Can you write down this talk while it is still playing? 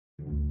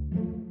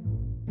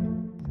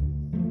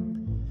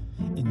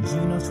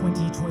June of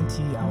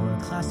 2020, our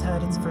class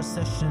had its first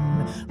session.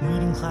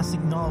 Reading classic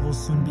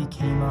novels soon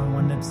became our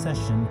one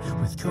obsession.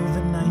 With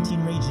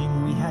COVID-19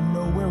 raging, we had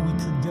nowhere we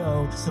could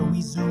go, so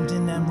we zoomed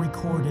in and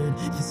recorded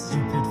this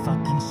stupid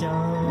fucking show.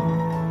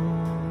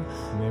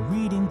 We're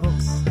reading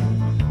books,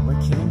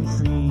 we're killing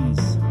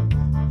trees.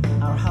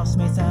 Our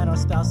housemates and our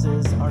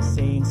spouses are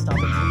saying stop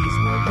it please.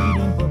 We're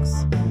reading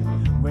books,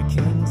 we're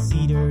killing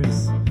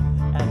cedars.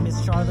 And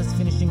Miss Charlotte's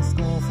finishing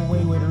school for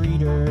wayward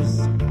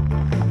readers.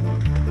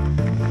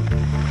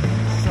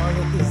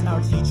 Charlotte is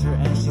our teacher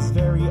and she's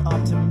very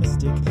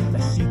optimistic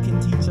that she can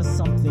teach us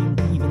something,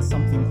 even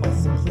something quite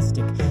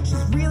simplistic.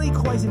 She's really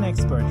quite an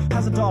expert,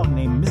 has a dog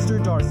named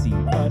Mr. Darcy.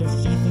 But if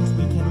she thinks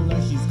we can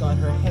learn, she's got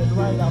her head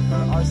right up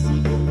her arse.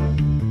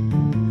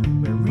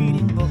 We're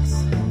reading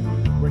books,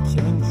 we're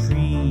killing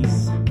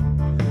trees.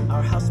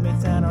 Our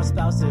housemates and our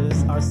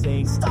spouses are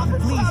saying stop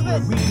it please. We're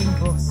reading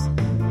books,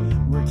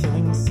 we're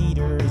killing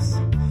cedars.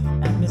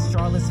 And Miss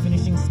Charlotte's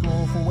finishing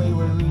school for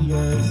wayward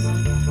readers.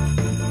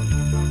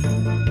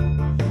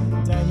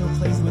 Daniel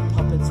plays with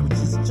puppets, which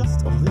is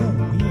just a little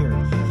weird.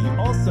 He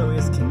also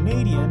is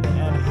Canadian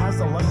and has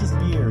a luscious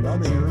beard.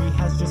 Jury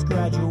has just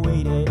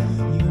graduated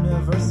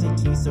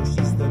university, so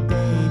she's the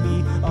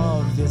baby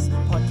of this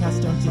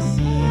podcast, don't you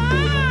see?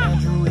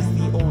 Andrew is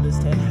the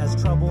oldest and has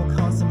trouble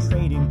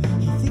concentrating.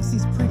 He thinks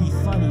he's pretty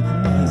funny,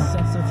 but his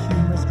sense of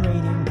humor is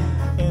grating.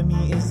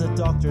 Emmy is a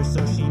doctor,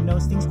 so she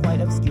knows things quite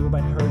obscure,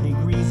 but her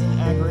degree's in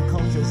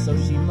agriculture, so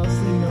she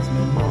mostly knows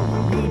me more.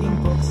 We're reading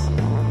books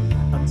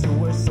until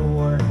we're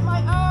sore.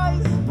 My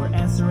eyes! We're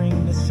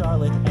answering Miss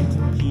Charlotte and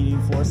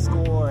competing for a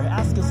score.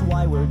 Ask us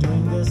why we're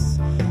doing this,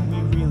 we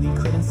really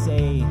couldn't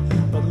say.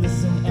 But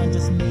listen and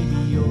just maybe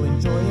you'll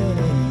enjoy it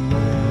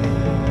anyway.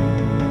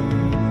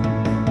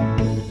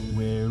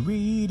 We're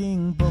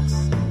reading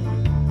books,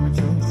 we're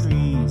killing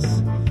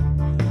trees.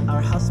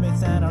 Our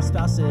housemates and our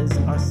spouses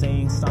are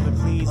saying stop it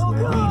please.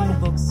 We're reading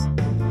books,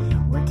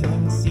 we're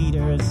killing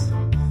cedars.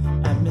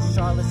 And Miss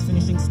Charlotte's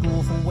finishing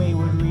school for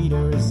wayward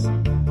readers.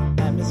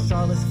 And Miss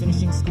Charlotte's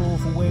finishing school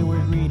for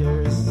wayward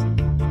readers.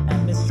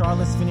 And Miss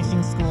Charlotte's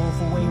finishing school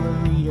for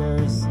wayward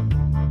readers.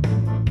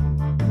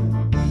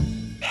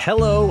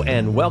 Hello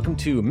and welcome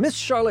to Miss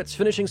Charlotte's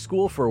Finishing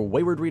School for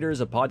Wayward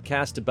Readers, a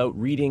podcast about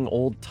reading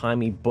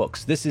old-timey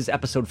books. This is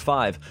episode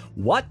 5.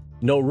 What?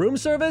 No room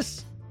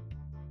service?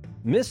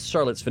 Miss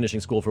Charlotte's Finishing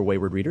School for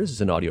Wayward Readers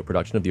is an audio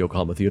production of the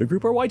Yokohama Theatre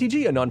Group, or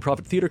YTG, a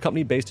non-profit theatre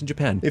company based in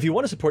Japan. If you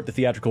want to support the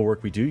theatrical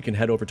work we do, you can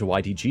head over to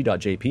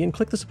ytg.jp and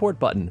click the support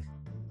button.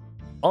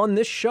 On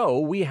this show,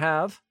 we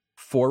have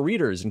 4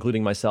 readers,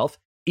 including myself.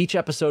 Each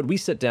episode, we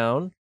sit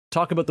down,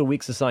 talk about the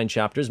week's assigned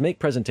chapters, make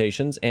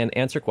presentations, and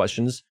answer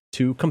questions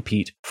to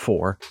compete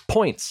for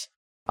points.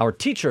 Our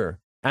teacher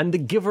and the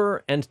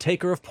giver and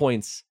taker of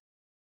points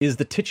is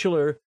the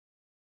titular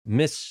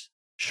Miss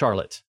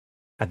Charlotte.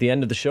 At the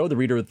end of the show, the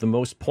reader with the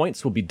most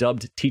points will be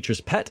dubbed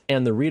teacher's pet,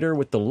 and the reader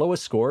with the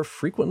lowest score,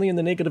 frequently in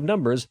the negative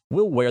numbers,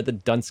 will wear the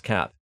dunce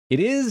cap. It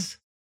is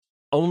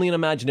only an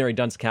imaginary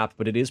dunce cap,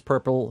 but it is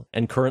purple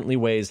and currently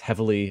weighs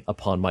heavily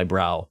upon my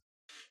brow.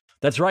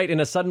 That's right, in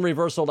a sudden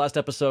reversal last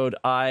episode,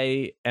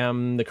 I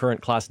am the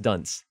current class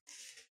dunce.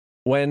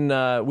 When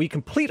we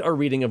complete our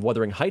reading of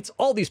Wuthering Heights,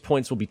 all these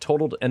points will be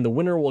totaled and the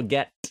winner will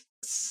get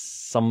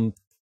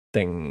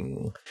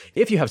something.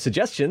 If you have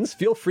suggestions,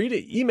 feel free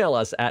to email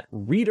us at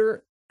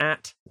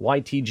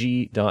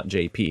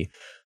reader@ytg.jp.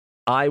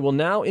 I will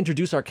now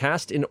introduce our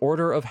cast in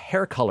order of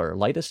hair color,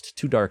 lightest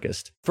to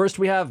darkest. First,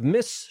 we have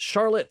Miss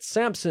Charlotte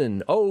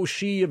Sampson. Oh,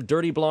 she of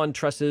dirty blonde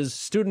tresses,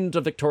 student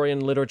of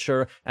Victorian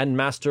literature, and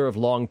master of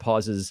long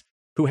pauses,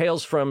 who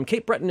hails from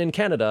Cape Breton in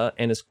Canada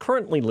and is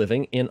currently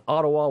living in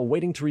Ottawa,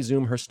 waiting to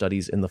resume her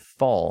studies in the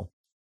fall.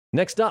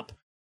 Next up,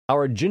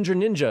 our ginger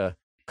ninja,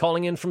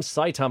 calling in from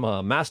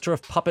Saitama, master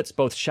of puppets,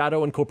 both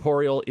shadow and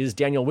corporeal, is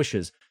Daniel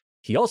Wishes.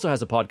 He also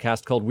has a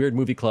podcast called Weird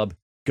Movie Club.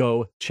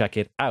 Go check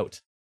it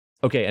out.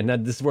 Okay, and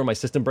then this is where my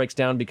system breaks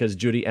down because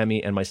Judy,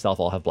 Emmy, and myself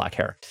all have black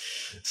hair.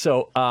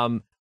 So,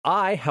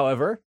 I,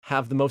 however,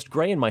 have the most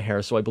gray in my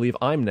hair, so I believe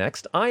I'm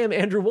next. I am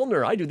Andrew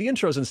Woolner. I do the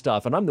intros and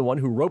stuff, and I'm the one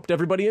who roped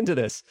everybody into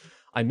this.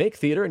 I make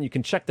theater, and you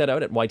can check that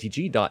out at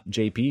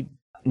ytg.jp.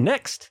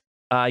 Next,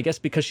 I guess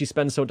because she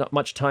spends so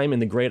much time in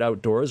the great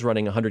outdoors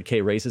running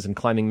 100K races and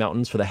climbing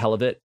mountains for the hell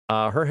of it,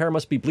 her hair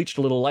must be bleached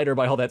a little lighter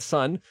by all that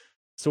sun.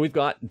 So we've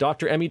got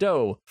Dr. Emmy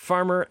Doe,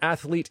 farmer,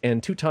 athlete,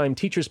 and 2-time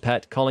teacher's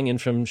pet, calling in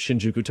from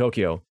Shinjuku,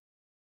 Tokyo.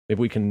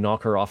 Maybe we can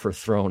knock her off her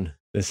throne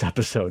this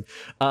episode.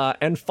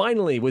 And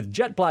finally, with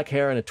jet black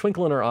hair and a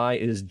twinkle in her eye,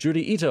 is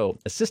Judy Ito,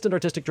 assistant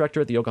artistic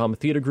director at the Yokohama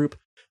Theatre Group,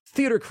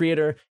 theater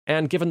creator,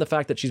 and given the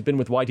fact that she's been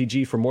with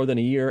YTG for more than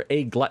a year,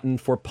 a glutton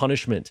for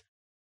punishment.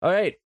 All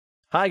right.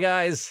 Hi,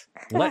 guys.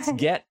 Let's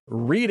get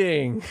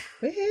reading.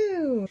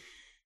 Woohoo!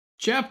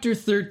 Chapter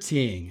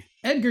 13.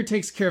 Edgar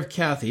takes care of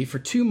Kathy for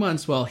 2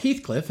 months while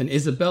Heathcliff and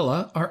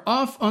Isabella are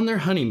off on their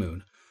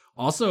honeymoon.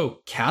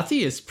 Also,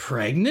 Kathy is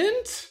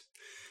pregnant?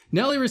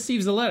 Nellie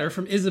receives a letter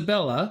from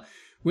Isabella,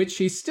 which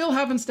she still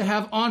happens to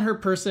have on her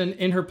person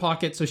in her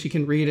pocket so she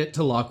can read it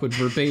to Lockwood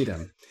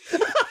verbatim.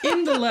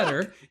 In the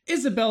letter,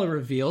 Isabella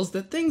reveals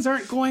that things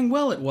aren't going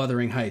well at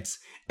Wuthering Heights.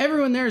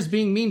 Everyone there is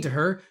being mean to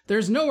her,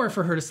 there's nowhere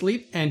for her to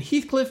sleep, and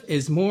Heathcliff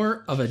is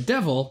more of a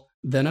devil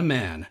than a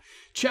man.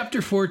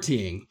 Chapter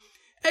 14.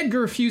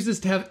 Edgar refuses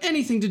to have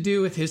anything to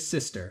do with his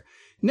sister.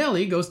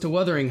 Nellie goes to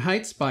Wuthering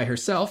Heights by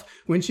herself.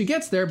 When she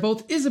gets there,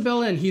 both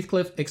Isabella and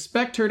Heathcliff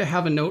expect her to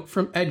have a note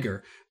from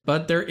Edgar,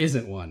 but there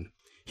isn't one.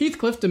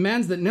 Heathcliff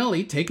demands that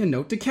Nellie take a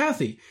note to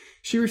Cathy.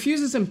 She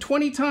refuses him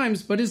 20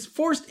 times, but is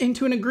forced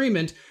into an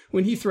agreement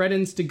when he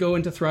threatens to go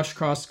into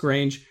Thrushcross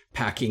Grange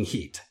packing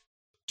heat.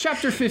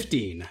 Chapter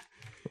 15.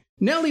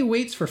 Nellie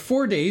waits for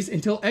 4 days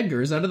until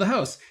Edgar is out of the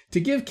house to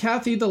give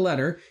Cathy the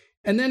letter,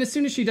 and then as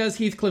soon as she does,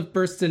 Heathcliff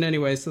bursts in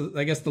anyway, so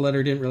I guess the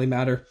letter didn't really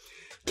matter.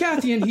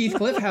 Cathy and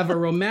Heathcliff have a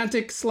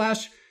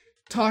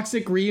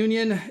romantic/toxic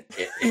reunion.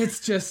 It's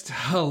just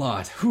a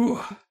lot.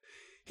 Whew.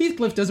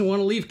 Heathcliff doesn't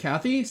want to leave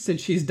Cathy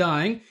since she's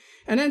dying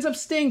and ends up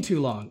staying too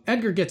long.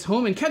 Edgar gets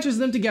home and catches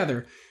them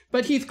together.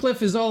 But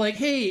Heathcliff is all like,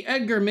 hey,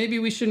 Edgar, maybe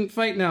we shouldn't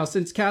fight now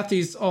since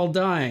Cathy's all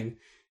dying.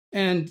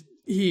 And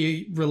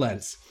he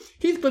relents.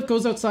 Heathcliff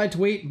goes outside to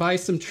wait by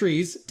some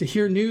trees to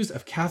hear news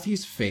of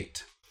Cathy's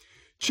fate.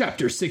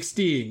 Chapter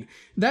 16.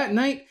 That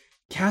night,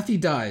 Cathy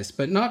dies,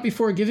 but not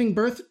before giving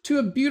birth to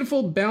a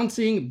beautiful,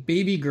 bouncing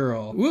baby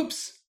girl.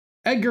 Whoops!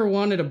 Edgar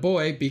wanted a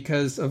boy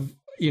because of,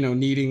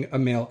 needing a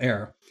male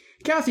heir.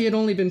 Cathy had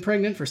only been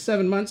pregnant for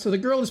 7 months, so the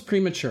girl is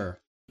premature.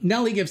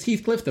 Nellie gives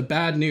Heathcliff the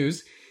bad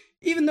news,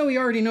 even though he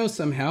already knows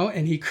somehow,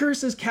 and he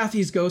curses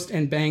Cathy's ghost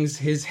and bangs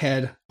his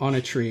head on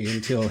a tree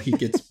until he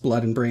gets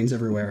blood and brains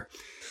everywhere.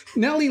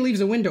 Nellie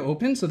leaves a window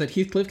open so that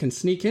Heathcliff can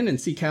sneak in and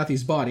see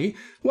Cathy's body.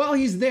 While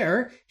he's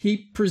there,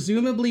 he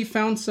presumably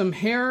found some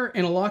hair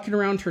and a locket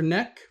around her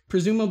neck,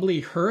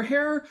 presumably her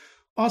hair.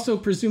 Also,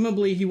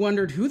 presumably, he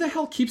wondered who the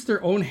hell keeps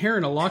their own hair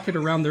in a locket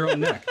around their own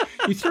neck.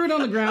 He threw it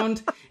on the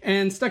ground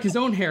and stuck his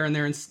own hair in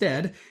there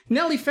instead.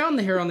 Nellie found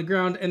the hair on the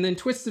ground and then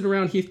twisted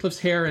around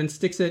Heathcliff's hair and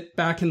sticks it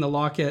back in the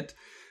locket.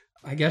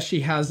 I guess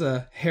she has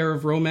a hair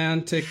of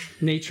romantic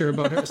nature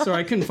about her, so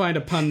I couldn't find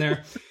a pun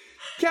there.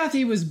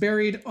 Cathy was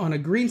buried on a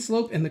green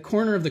slope in the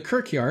corner of the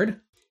kirkyard.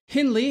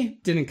 Hindley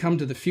didn't come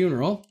to the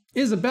funeral.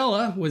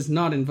 Isabella was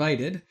not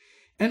invited.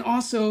 And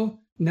also,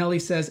 Nellie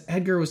says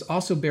Edgar was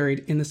also buried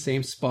in the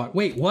same spot.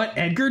 Wait, what?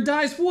 Edgar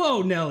dies?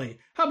 Whoa, Nellie!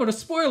 How about a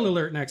spoiler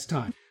alert next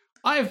time?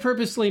 I have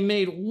purposely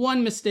made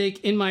one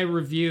mistake in my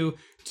review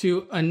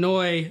to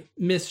annoy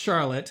Miss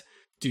Charlotte.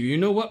 Do you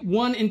know what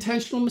one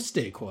intentional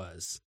mistake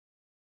was?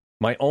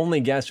 My only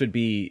guess would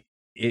be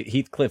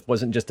Heathcliff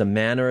wasn't just a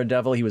man or a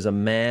devil, he was a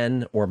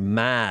man or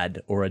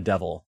mad or a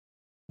devil,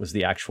 was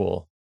the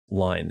actual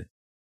line.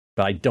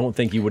 But I don't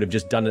think you would have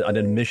just done an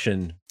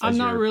admission. I'm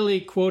not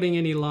really quoting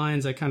any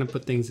lines. I kind of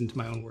put things into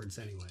my own words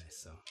anyway,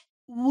 so.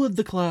 Would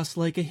the class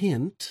like a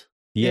hint?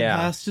 Yeah.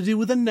 It has to do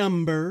with a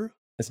number.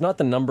 It's not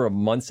the number of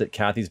months that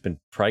Cathy's been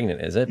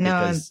pregnant, is it? No,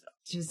 because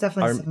she was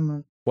definitely 7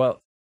 months.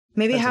 Well,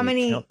 maybe how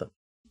many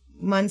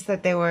months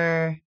that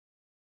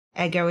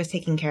Edgar was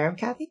taking care of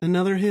Cathy?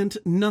 Another hint,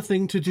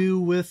 nothing to do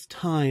with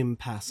time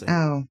passing.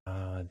 Oh.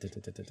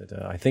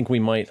 I think we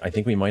might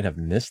have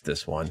missed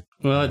this one.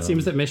 Well, it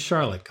seems that Miss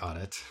Charlotte got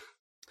it.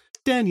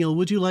 Daniel,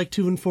 would you like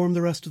to inform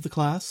the rest of the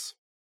class?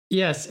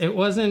 Yes, it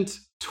wasn't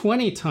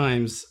 20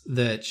 times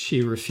that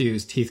she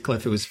refused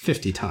Heathcliff, it was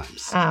 50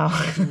 times. Oh.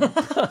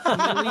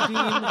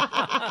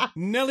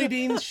 Nellie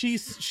Dean, she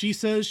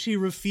says she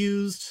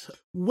refused.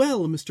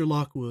 Well, Mr.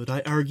 Lockwood,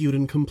 I argued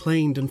and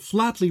complained and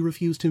flatly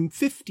refused him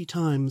 50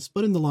 times,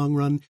 but in the long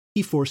run,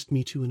 he forced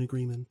me to an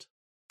agreement.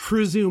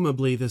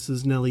 Presumably, this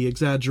is Nellie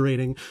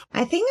exaggerating.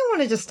 I think I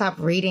want to just stop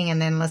reading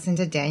and then listen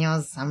to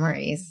Daniel's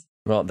summaries.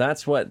 Well,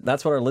 that's what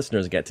our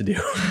listeners get to do.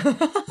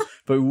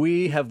 But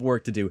we have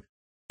work to do.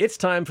 It's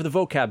time for the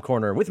vocab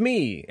corner with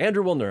me,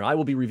 Andrew Wilner. I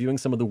will be reviewing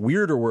some of the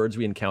weirder words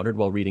we encountered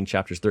while reading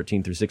chapters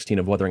 13 through 16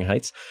 of Wuthering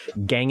Heights.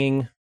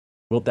 Ganging.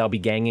 Wilt thou be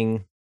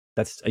ganging?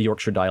 That's a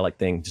Yorkshire dialect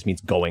thing. Just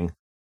means going.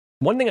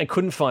 One thing I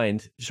couldn't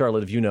find,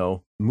 Charlotte, if you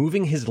know,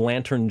 moving his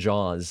lantern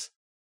jaws.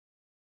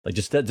 Like,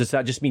 does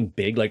that just mean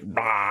big? Like,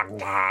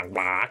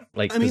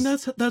 like. I mean,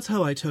 that's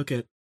how I took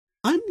it.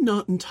 I'm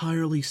not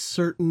entirely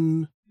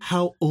certain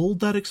how old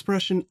that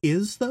expression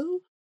is, though.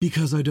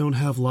 Because I don't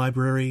have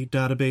library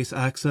database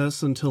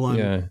access until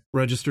I'm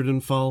registered in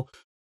full.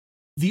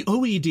 The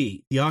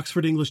OED, the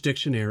Oxford English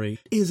Dictionary,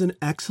 is an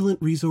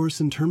excellent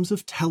resource in terms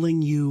of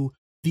telling you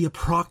the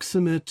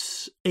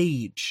approximate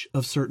age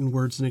of certain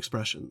words and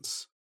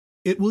expressions.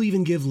 It will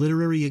even give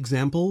literary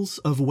examples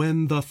of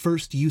when the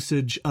first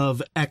usage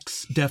of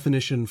X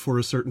definition for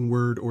a certain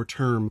word or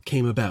term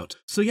came about.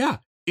 So yeah,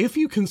 if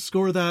you can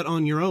score that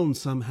on your own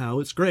somehow,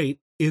 it's great.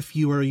 If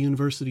you are a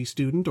university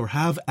student or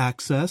have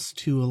access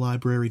to a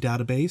library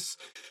database,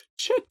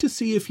 check to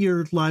see if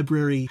your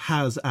library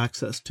has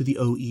access to the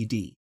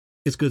OED.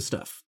 It's good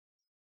stuff.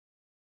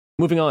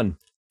 Moving on.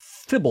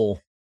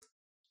 Thibble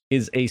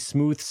is a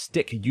smooth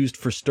stick used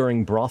for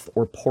stirring broth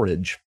or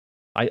porridge.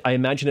 I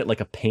imagine it like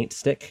a paint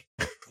stick,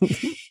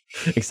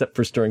 except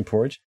for stirring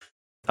porridge.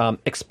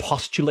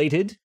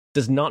 Expostulated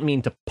does not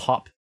mean to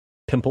pop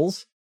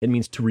pimples. It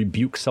means to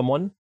rebuke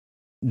someone.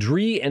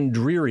 Dree and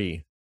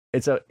dreary.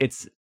 It's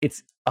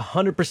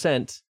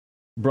 100%.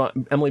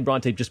 Emily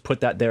Bronte just put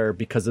that there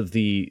because of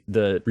the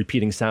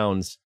repeating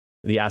sounds,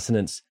 the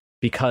assonance,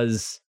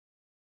 because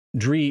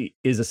dree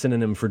is a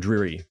synonym for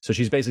dreary. So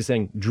she's basically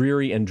saying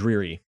dreary and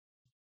dreary.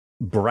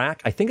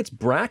 Brack, I think it's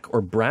brack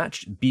or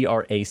brach,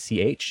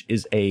 B-R-A-C-H,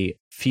 is a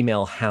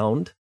female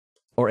hound,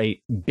 or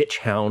a bitch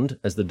hound,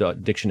 as the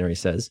dictionary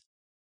says.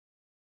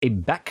 A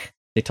beck,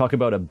 they talk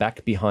about a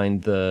beck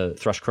behind the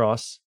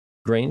Thrushcross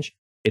Grange.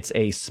 It's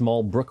a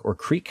small brook or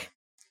creek.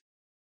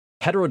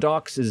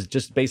 Heterodox is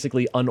just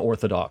basically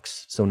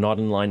unorthodox, so not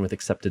in line with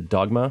accepted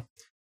dogma.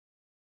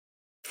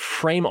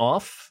 Frame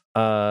off,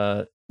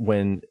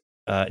 when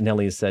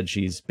Nellie has said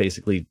she's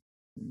basically,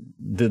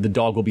 the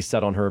dog will be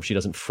set on her if she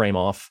doesn't frame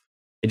off.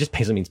 It just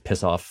basically means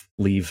piss off,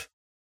 leave.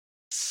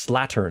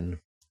 Slattern.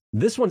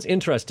 This one's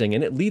interesting,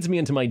 and it leads me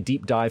into my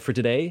deep dive for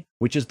today,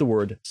 which is the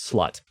word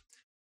slut.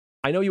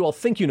 I know you all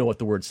think you know what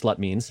the word slut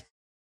means,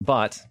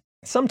 but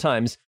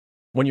sometimes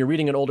when you're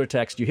reading an older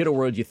text, you hit a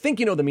word you think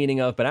you know the meaning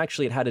of, but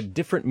actually it had a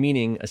different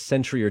meaning a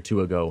century or two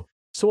ago.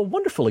 So a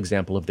wonderful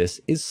example of this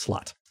is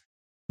slut.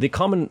 The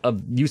common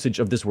usage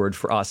of this word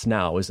for us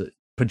now is a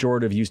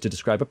pejorative used to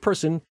describe a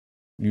person,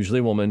 usually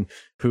a woman,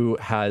 who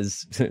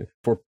has,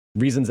 for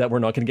reasons that we're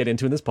not going to get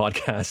into in this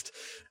podcast,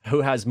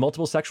 who has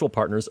multiple sexual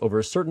partners over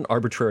a certain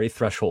arbitrary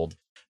threshold.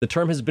 The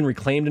term has been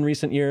reclaimed in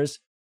recent years,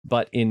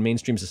 but in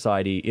mainstream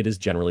society, it is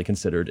generally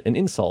considered an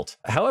insult.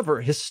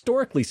 However,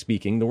 historically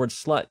speaking, the word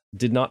slut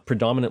did not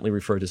predominantly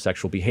refer to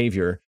sexual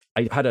behavior.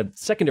 I had a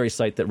secondary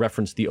site that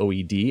referenced the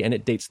OED, and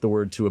it dates the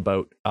word to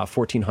about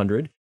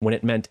 1400, when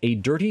it meant a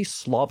dirty,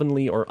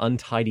 slovenly, or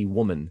untidy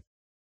woman.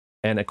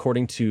 And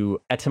according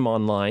to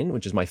Etymonline,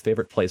 which is my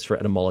favorite place for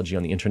etymology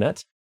on the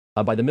internet,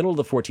 by the middle of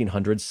the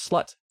 1400s,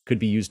 slut could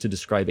be used to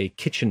describe a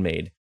kitchen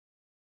maid.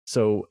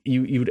 So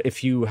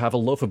if you have a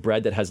loaf of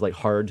bread that has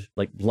hard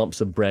lumps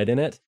of bread in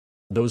it,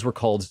 those were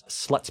called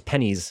slut's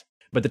pennies.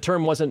 But the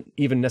term wasn't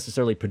even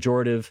necessarily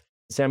pejorative.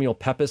 Samuel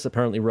Pepys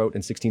apparently wrote in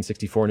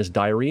 1664 in his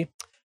diary,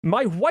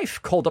 "My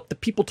wife called up the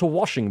people to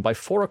washing by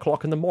 4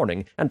 o'clock in the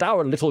morning, and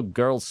our little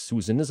girl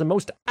Susan is a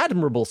most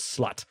admirable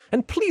slut,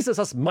 and pleases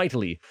us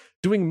mightily,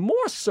 doing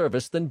more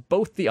service than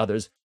both the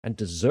others, and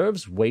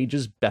deserves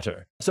wages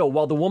better." So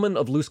while the woman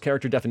of loose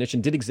character definition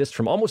did exist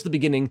from almost the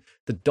beginning,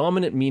 the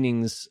dominant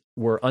meanings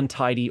were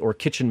untidy or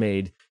kitchen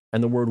maid,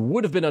 and the word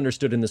would have been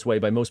understood in this way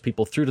by most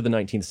people through to the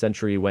 19th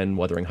century when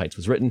Wuthering Heights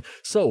was written.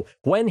 So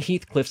when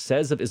Heathcliff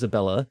says of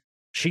Isabella,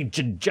 "She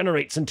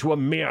degenerates into a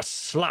mere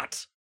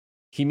slut,"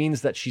 he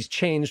means that she's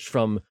changed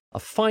from a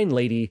fine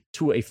lady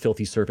to a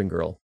filthy serving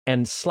girl.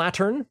 And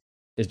slattern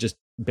is just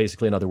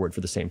basically another word for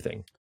the same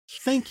thing.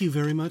 Thank you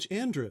very much,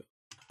 Andrew.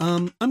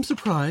 I'm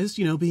surprised,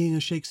 being a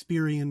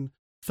Shakespearean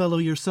fellow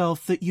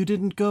yourself, that you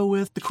didn't go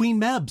with the Queen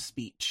Mab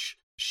speech.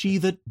 She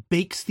that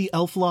bakes the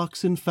elf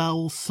locks in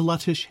foul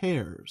sluttish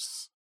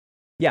hairs.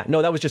 Yeah,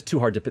 no, that was just too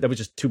hard that was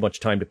just too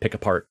much time to pick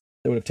apart.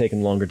 It would have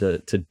taken longer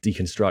to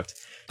deconstruct.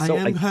 So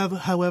I am,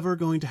 however,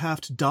 going to have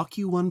to dock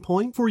you 1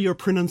 point for your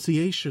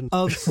pronunciation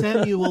of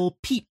Samuel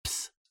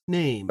Pepys'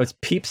 name. Oh, it's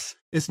Pepys?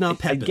 It's not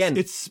Pepys. Again,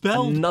 it's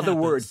spelled another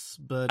Pepys, word.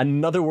 But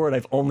Another word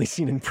I've only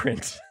seen in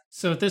print.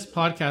 So if this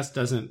podcast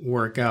doesn't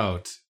work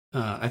out,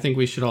 I think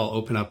we should all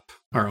open up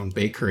our own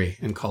bakery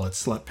and call it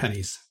Slut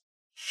Pennies.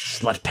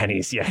 Slut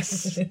Pennies,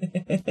 yes.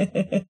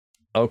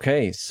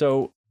 Okay,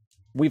 so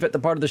we've at the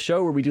part of the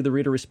show where we do the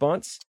reader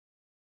response.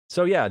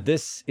 So yeah,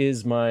 this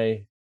is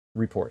my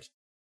report.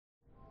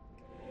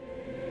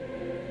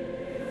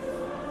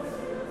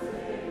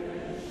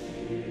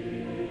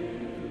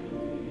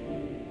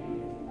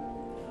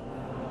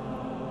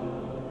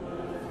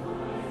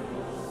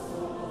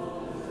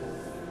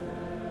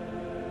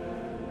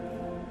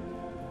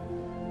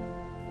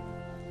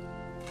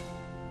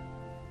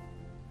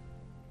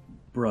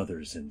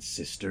 Brothers and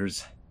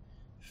sisters,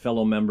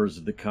 fellow members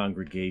of the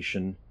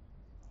congregation,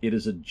 it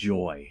is a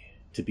joy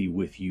to be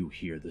with you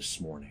here this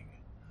morning.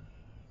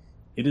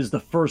 It is the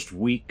first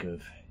week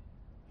of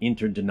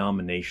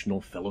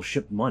Interdenominational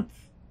Fellowship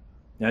Month.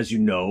 As you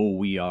know,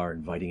 we are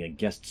inviting a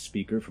guest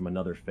speaker from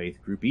another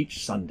faith group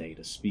each Sunday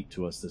to speak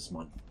to us this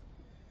month.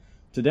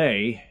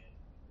 Today,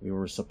 we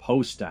were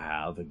supposed to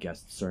have a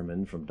guest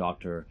sermon from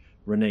Dr.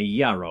 Renee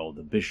Yarrow,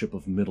 the Bishop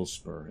of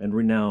Middlesbrough and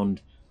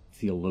renowned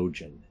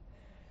theologian.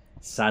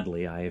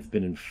 Sadly, I have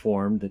been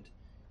informed that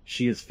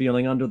she is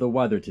feeling under the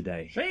weather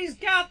today. She's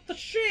got the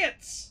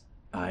shits!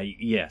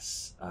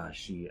 Yes,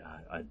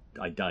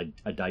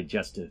 a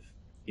digestive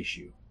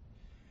issue.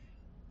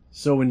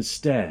 So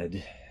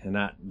instead, and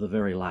at the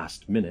very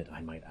last minute,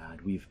 I might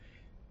add, we've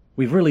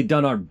really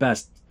done our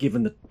best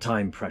given the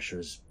time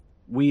pressures.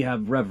 We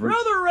have Brother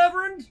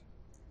Reverend!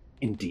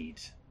 Indeed.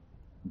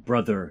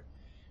 Brother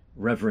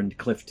Reverend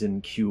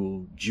Clifton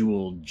Q.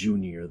 Jewell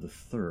Jr.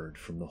 III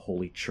from the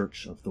Holy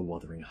Church of the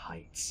Wuthering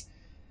Heights.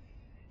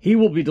 He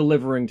will be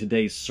delivering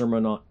today's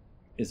sermon on...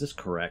 Is this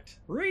correct?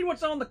 Read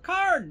what's on the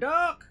card,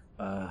 Doc!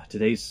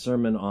 Today's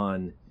sermon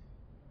on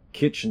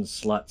kitchen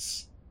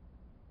sluts.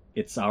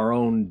 It's our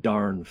own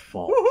darn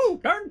fault.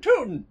 Woohoo! Darn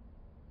tootin'!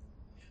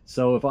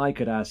 So if I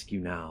could ask you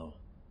now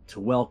to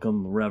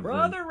welcome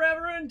Reverend... Brother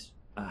Reverend!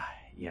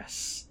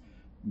 Yes.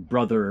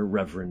 Brother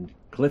Reverend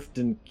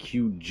Clifton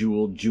Q.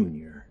 Jewell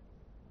Jr.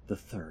 the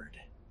Third.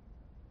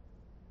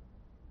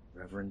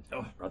 Reverend...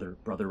 Oh, Brother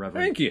Reverend.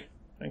 Thank you.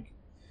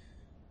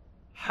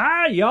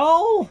 Hi,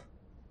 y'all!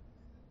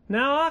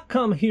 Now, I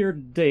come here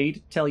today to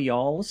tell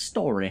y'all a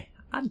story.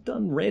 I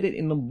done read it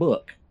in the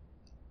book.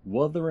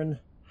 Wuthering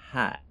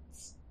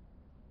Heights.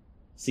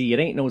 See, it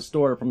ain't no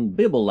story from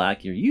the Bible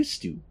like you're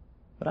used to.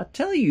 But I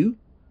tell you,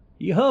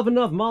 you have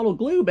enough model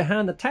glue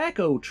behind the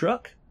taco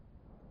truck,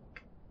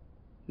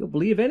 you'll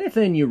believe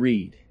anything you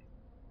read.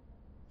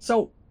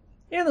 So,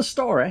 in the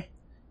story,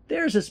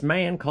 there's this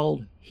man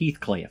called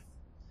Heathcliff.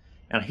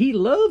 And he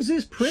loves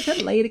this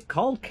pretty lady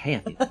called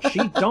Kathy.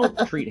 She don't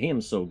treat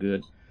him so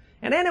good.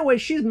 And anyway,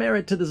 she's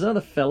married to this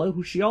other fellow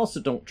who she also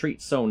don't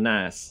treat so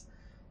nice.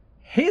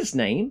 His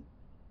name,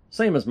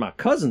 same as my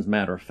cousin's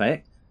matter of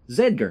fact, is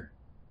Edgar.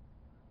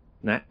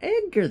 Now,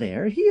 Edgar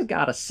there, he's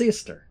got a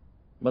sister.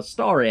 But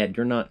Star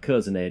Edgar, not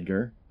Cousin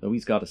Edgar, though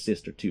he's got a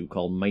sister too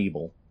called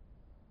Mabel.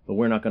 But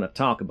we're not going to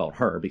talk about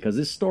her because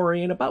this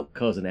story ain't about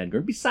Cousin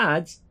Edgar.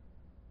 Besides,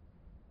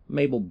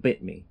 Mabel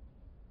bit me.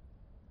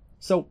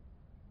 So,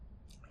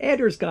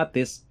 Edgar's got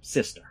this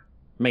sister,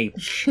 Mabel.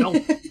 Oh,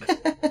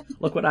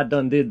 look what I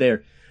done did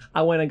there.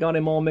 I went and got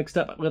him all mixed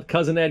up with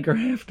Cousin Edgar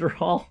after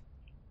all.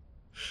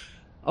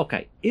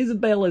 Okay,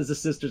 Isabella is the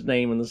sister's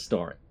name in the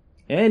story.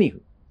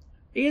 Anywho,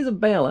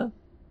 Isabella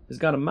has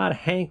got a mighty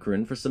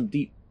hankering for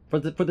for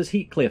this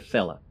Heathcliff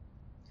fella.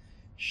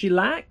 She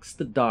likes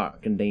the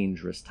dark and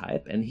dangerous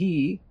type, and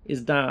he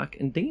is dark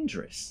and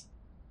dangerous.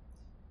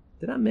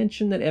 Did I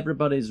mention that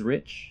everybody's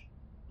rich?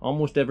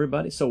 Almost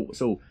everybody.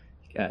 So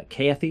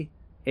Kathy,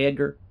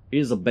 Edgar,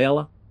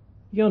 Isabella.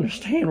 You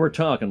understand we're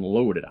talking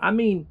loaded. I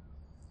mean,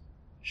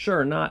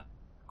 sure, not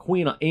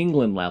Queen of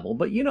England level,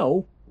 but you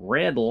know,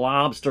 Red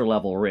Lobster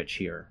level rich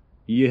here.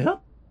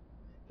 Yep.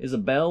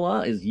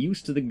 Isabella is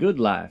used to the good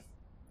life.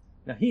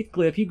 Now,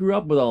 Heathcliff, he grew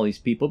up with all these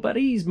people, but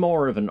he's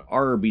more of an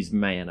Arby's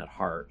man at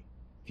heart,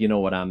 if you know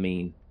what I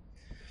mean.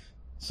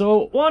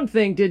 So, one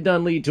thing did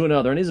done lead to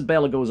another, and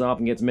Isabella goes off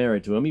and gets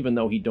married to him, even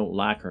though he don't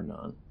like her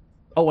none.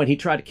 Oh, and he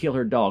tried to kill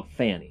her dog,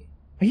 Fanny.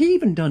 He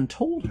even done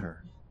told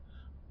her,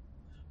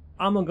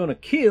 I'm gonna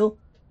kill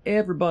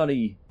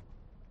everybody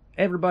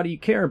you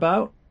care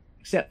about,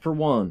 except for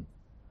one.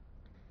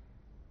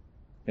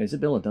 Now,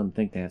 Isabella doesn't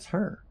think that's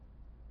her.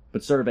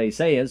 But survey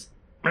says,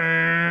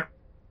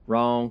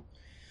 wrong.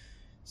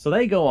 So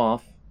they go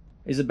off,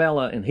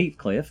 Isabella and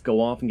Heathcliff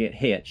go off and get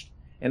hitched,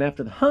 and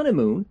after the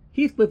honeymoon,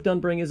 Heathcliff done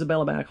bring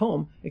Isabella back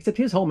home, except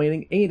his home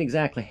ain't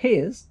exactly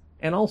his,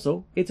 and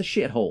also, it's a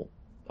shithole.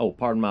 Oh,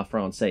 pardon my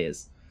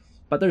Francaise.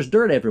 But there's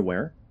dirt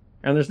everywhere,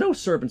 and there's no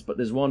servants but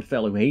there's one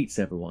fellow who hates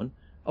everyone.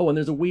 Oh, and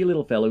there's a wee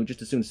little fellow who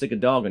just as soon stick a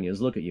dog on you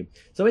as look at you.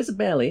 So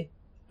Isabella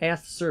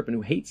asks the servant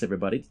who hates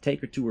everybody to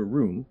take her to her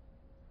room,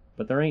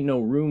 but there ain't no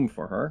room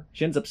for her.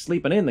 She ends up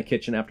sleeping in the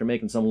kitchen after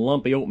making some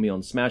lumpy oatmeal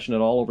and smashing it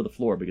all over the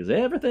floor because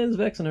everything's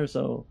vexing her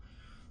so.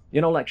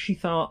 You know, like she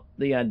thought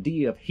the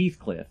idea of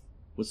Heathcliff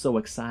was so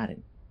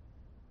exciting.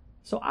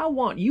 So I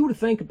want you to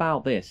think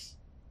about this.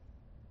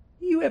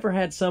 You ever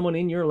had someone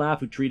in your life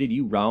who treated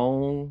you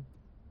wrong?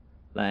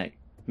 Like,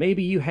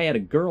 maybe you had a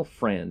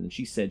girlfriend and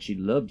she said she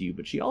loved you,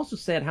 but she also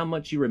said how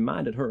much you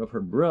reminded her of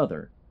her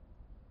brother.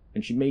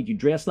 And she made you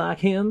dress like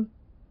him?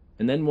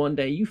 And then one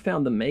day you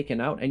found them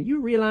making out and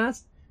you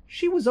realized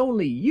she was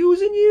only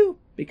using you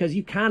because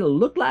you kind of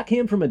looked like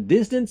him from a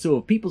distance, so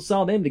if people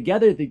saw them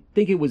together, they'd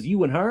think it was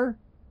you and her?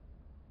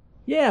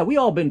 Yeah, we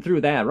all been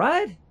through that,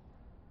 right?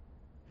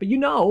 But you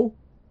know,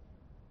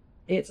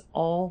 it's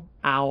all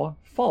our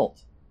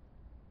fault.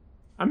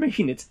 I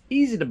mean, it's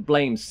easy to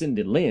blame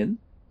Cindy Lynn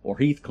or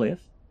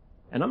Heathcliff,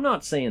 and I'm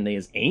not saying they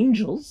is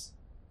angels.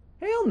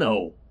 Hell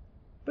no.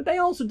 But they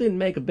also didn't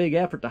make a big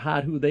effort to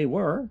hide who they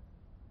were.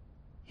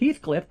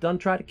 Heathcliff done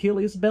tried to kill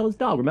Isabella's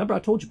dog. Remember I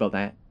told you about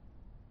that?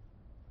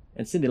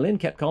 And Cindy Lynn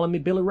kept calling me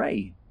Billy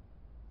Ray.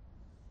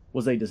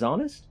 Was they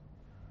dishonest?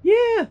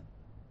 Yeah.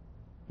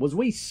 Was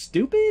we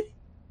stupid?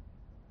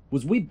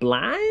 Was we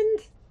blind?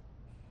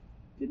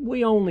 Did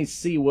we only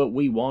see what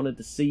we wanted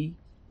to see?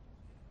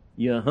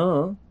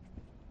 Yeah-huh.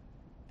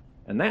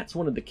 And that's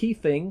one of the key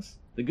things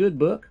the good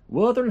book,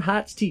 Wuthering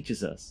Heights,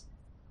 teaches us.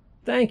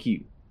 Thank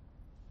you.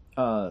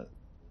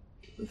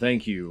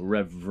 Thank you,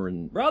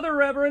 Reverend... Brother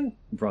Reverend.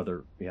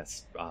 Brother,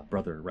 yes,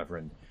 Brother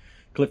Reverend.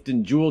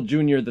 Clifton Jewell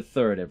Jr. the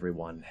Third,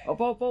 everyone. Oh,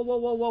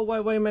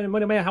 whoa, wait a minute,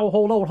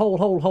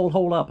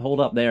 hold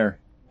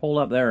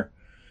up there.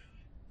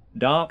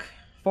 Doc,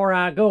 before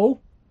I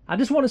go, I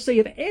just want to say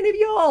if any of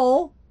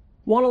y'all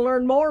want to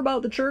learn more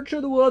about the Church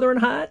of the Wuthering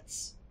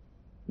Heights,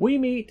 we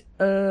meet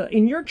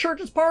in your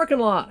church's parking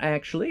lot,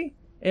 actually,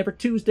 every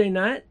Tuesday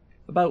night,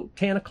 about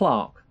 10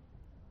 o'clock.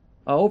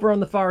 Over on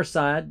the far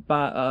side,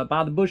 by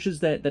the bushes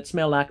that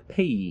smell like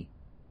pee.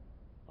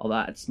 Although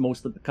that's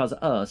mostly because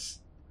of us.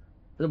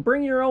 So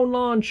bring your own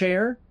lawn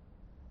chair.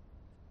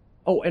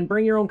 Oh, and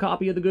bring your own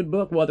copy of the good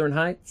book, Wuthering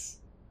Heights.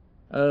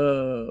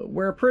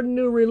 We're a pretty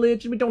new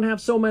religion. We don't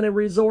have so many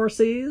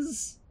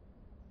resources.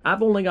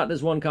 I've only got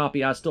this one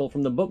copy I stole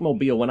from the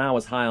bookmobile when I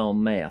was high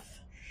on meth.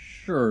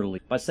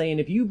 Surely. By saying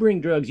if you bring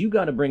drugs, you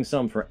gotta bring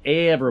some for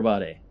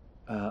everybody.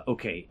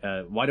 Okay,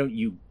 why don't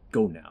you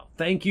go now?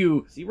 Thank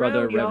you,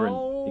 brother,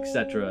 reverend,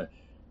 etc.,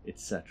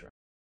 etc.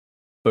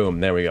 Boom,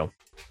 there we go.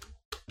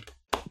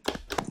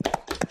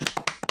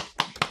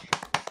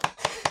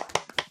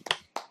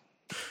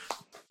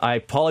 I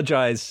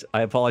apologize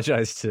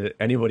to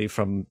anybody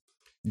from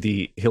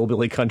the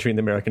hillbilly country in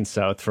the American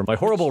South for my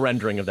horrible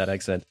rendering of that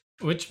accent.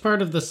 Which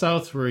part of the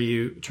South were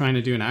you trying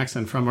to do an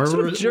accent from? Or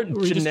were you just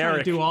trying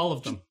to do all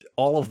of them?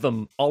 All of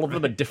them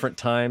at different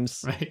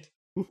times. Right.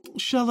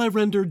 Shall I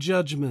render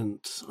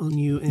judgment on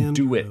you,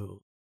 Andrew? Do it.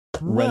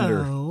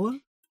 Render. Well,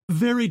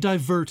 very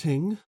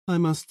diverting, I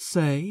must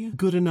say.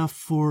 Good enough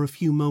for a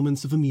few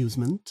moments of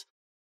amusement.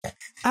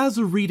 As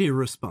a reader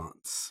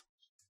response,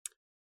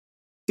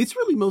 it's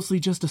really mostly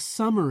just a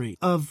summary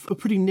of a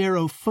pretty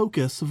narrow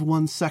focus of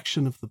one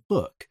section of the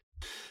book,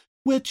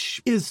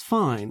 which is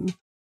fine,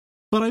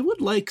 but I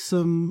would like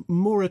some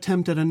more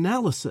attempt at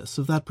analysis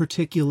of that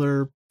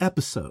particular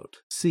episode.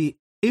 See,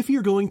 if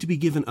you're going to be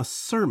given a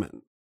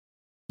sermon,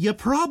 you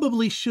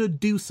probably should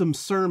do some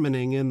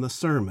sermoning in the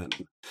sermon,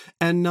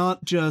 and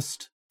not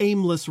just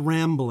aimless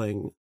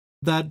rambling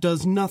that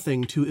does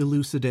nothing to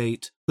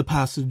elucidate the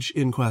passage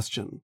in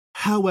question.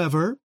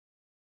 However,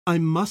 I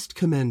must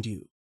commend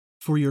you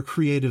for your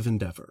creative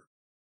endeavor.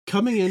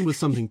 Coming in with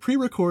something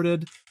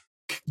pre-recorded,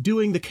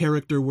 doing the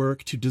character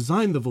work to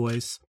design the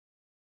voice,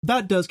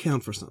 that does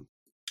count for something.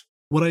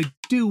 What I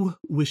do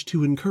wish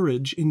to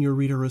encourage in your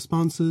reader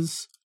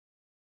responses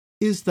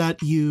is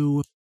that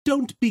you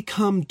don't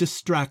become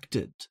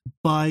distracted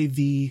by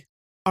the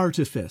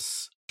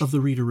artifice of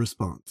the reader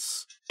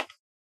response.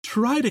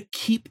 Try to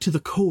keep to the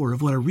core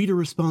of what a reader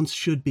response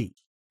should be,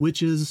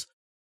 which is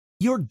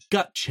your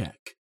gut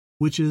check,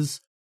 which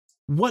is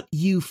what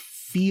you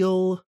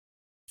feel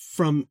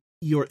from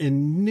your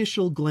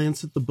initial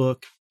glance at the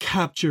book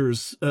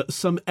captures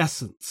some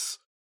essence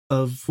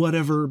of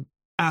whatever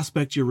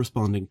aspect you're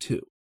responding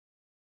to.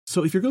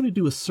 So if you're going to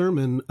do a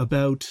sermon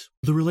about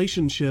the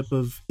relationship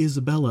of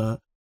Isabella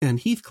and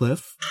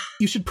Heathcliff,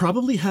 you should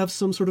probably have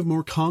some sort of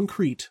more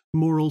concrete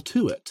moral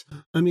to it.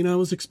 I mean, I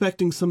was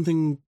expecting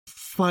something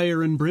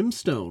fire and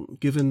brimstone,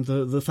 given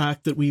the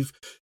fact that we've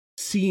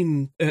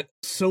seen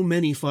so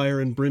many fire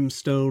and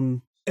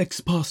brimstone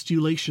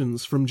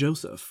expostulations from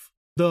Joseph.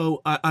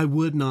 Though I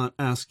would not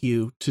ask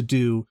you to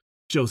do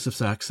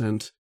Joseph's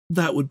accent.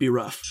 That would be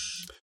rough.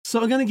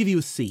 So I'm going to give you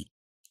a C.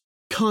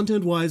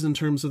 Content-wise, in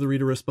terms of the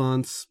reader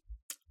response,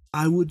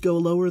 I would go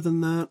lower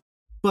than that,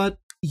 but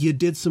you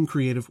did some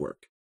creative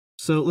work.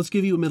 So let's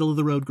give you a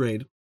middle-of-the-road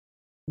grade.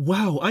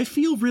 Wow, I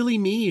feel really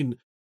mean.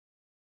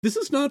 This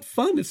is not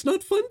fun. It's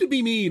not fun to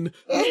be mean.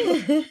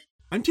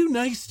 I'm too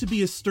nice to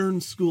be a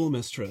stern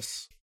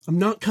schoolmistress. I'm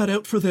not cut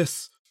out for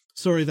this.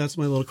 Sorry, that's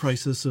my little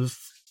crisis of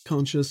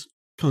conscience.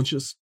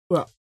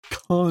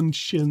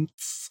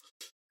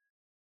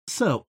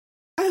 So,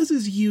 as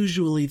is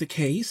usually the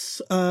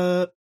case,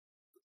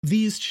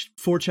 these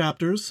 4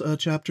 chapters,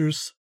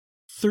 chapters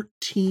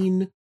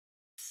 13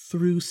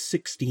 through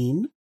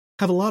 16,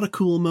 have a lot of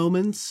cool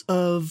moments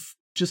of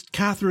just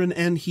Catherine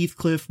and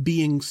Heathcliff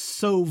being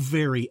so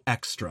very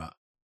extra.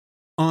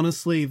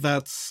 Honestly,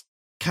 that's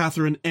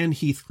Catherine and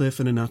Heathcliff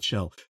in a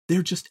nutshell.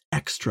 They're just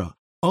extra.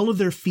 All of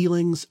their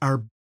feelings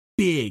are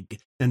big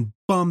and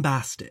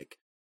bombastic.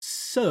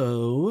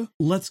 So,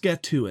 let's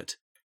get to it.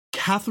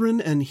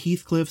 Catherine and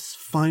Heathcliff's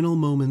final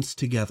moments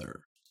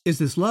together. Is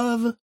this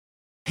love?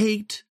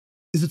 Hate?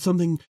 Is it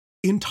something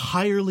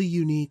entirely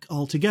unique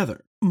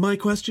altogether? My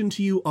question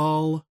to you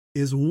all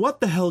is,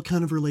 what the hell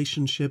kind of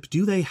relationship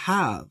do they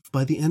have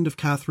by the end of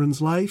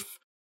Catherine's life?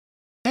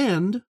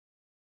 And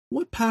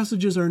what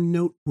passages are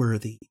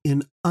noteworthy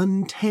in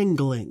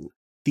untangling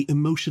the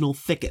emotional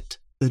thicket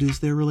that is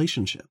their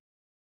relationship?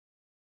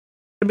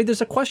 I mean,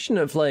 there's a question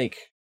of, like,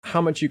 how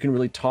much you can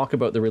really talk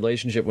about the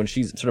relationship when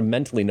she's sort of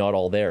mentally not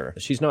all there.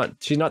 She's not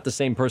the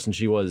same person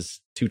she was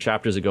 2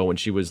 chapters ago when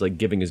she was, like,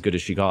 giving as good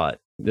as she got.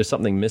 There's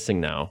something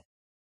missing now.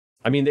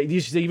 I mean, they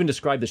even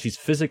describe that she's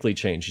physically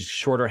changed. She's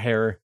shorter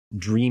hair,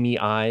 dreamy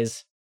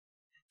eyes.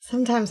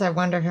 Sometimes I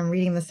wonder if I'm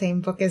reading the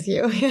same book as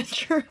you,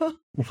 Andrew.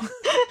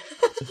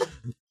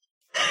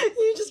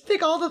 You just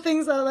pick all the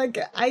things that, like,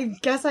 I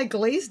guess I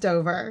glazed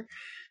over.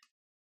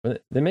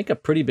 They make a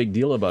pretty big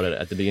deal about it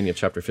at the beginning of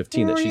chapter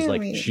 15,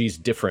 that she's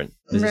different.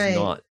 This is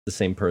not the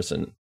same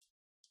person.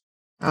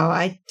 Oh,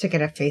 I took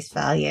it at face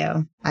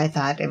value. I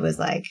thought it was,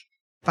 like,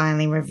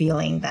 finally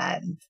revealing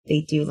that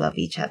they do love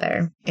each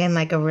other in,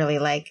 like, a really,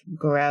 like,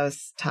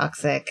 gross,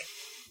 toxic,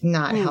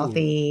 not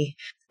healthy,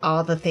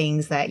 all the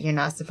things that you're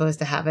not supposed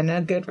to have in a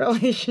good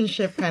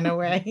relationship kind of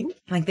way.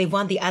 Like, they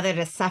want the other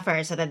to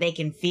suffer so that they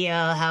can feel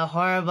how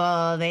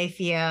horrible they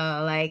feel.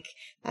 Like,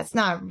 that's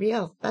not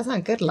real. That's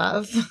not good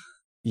love.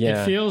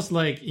 Yeah. It feels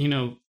like,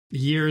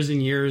 years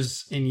and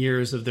years and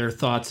years of their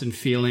thoughts and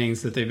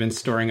feelings that they've been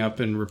storing up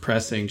and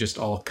repressing just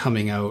all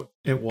coming out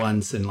at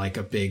once in, like,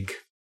 a big,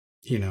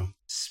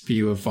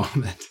 spew of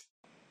vomit.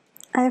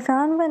 I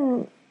found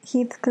when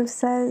Heathcliff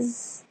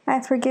says, I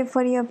forgive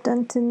what you have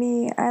done to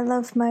me. I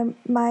love my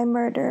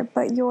murder,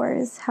 but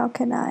yours, how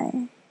can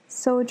I?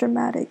 So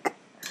dramatic.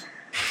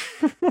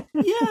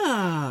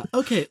 Yeah.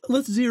 Okay,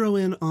 let's zero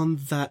in on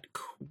that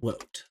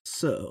quote.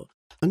 So,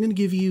 I'm going to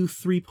give you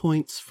 3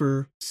 points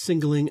for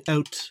singling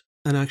out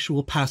an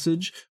actual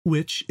passage,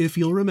 which, if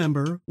you'll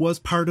remember, was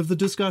part of the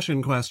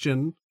discussion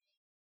question.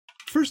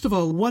 First of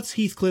all, what's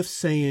Heathcliff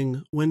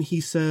saying when he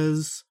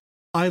says,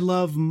 I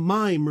love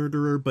my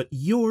murderer, but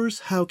yours,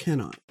 how can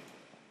I?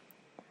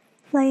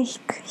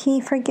 Like, he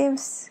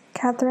forgives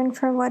Catherine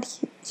for what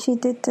she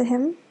did to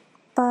him,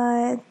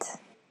 but,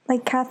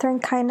 like, Catherine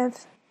kind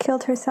of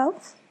killed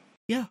herself?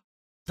 Yeah,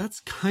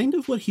 that's kind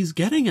of what he's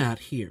getting at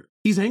here.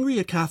 He's angry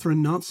at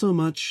Catherine not so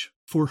much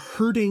for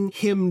hurting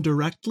him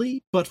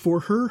directly, but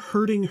for her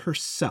hurting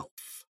herself.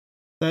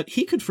 That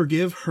he could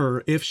forgive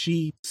her if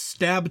she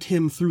stabbed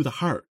him through the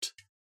heart,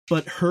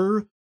 but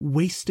her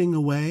wasting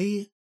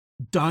away,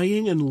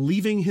 dying and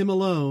leaving him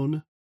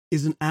alone,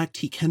 is an act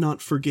he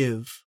cannot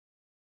forgive.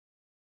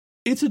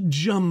 It's a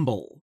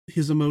jumble,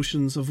 his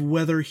emotions, of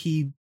whether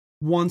he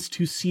wants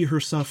to see her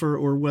suffer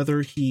or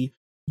whether he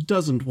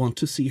doesn't want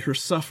to see her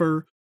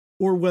suffer,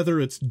 or whether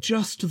it's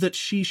just that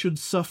she should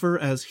suffer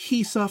as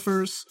he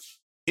suffers.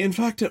 In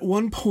fact, at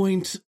one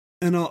point,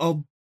 and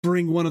I'll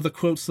bring one of the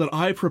quotes that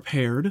I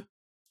prepared.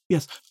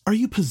 Yes, are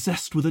you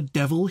possessed with a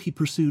devil, he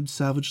pursued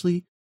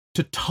savagely,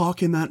 to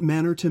talk in that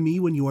manner to me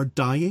when you are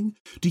dying?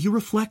 Do you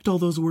reflect all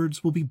those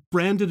words will be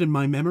branded in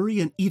my memory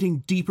and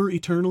eating deeper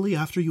eternally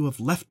after you have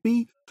left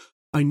me?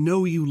 I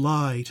know you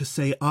lie to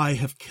say I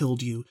have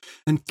killed you.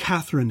 And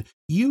Catherine,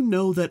 you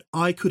know that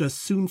I could as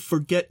soon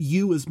forget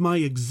you as my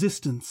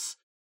existence.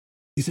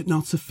 Is it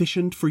not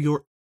sufficient for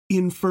your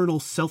infernal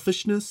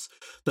selfishness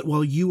that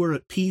while you are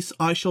at peace,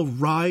 I shall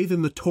writhe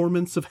in the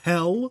torments of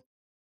hell?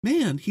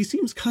 Man, he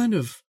seems kind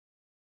of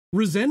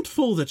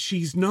resentful that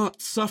she's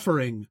not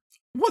suffering.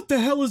 What the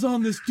hell is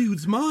on this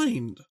dude's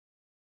mind?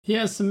 He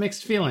has some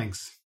mixed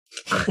feelings.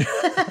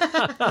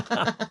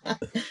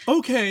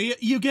 Okay,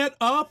 you get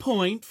a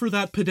point for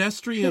that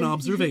pedestrian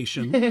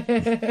observation.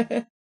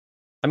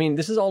 I mean,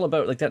 this is all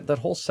about like that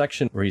whole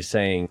section where he's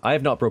saying, I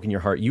have not broken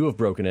your heart, you have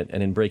broken it,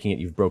 and in breaking it,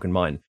 you've broken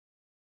mine.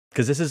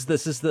 Because this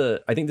is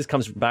the, I think this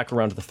comes back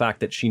around to the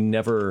fact that she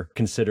never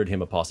considered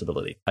him a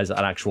possibility as an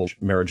actual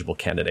marriageable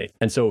candidate.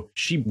 And so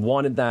she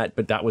wanted that,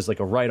 but that was like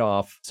a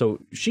write-off. So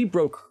she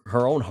broke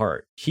her own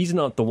heart. He's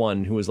not the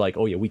one who was like,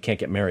 oh yeah, we can't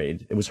get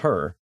married. It was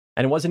her.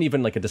 And it wasn't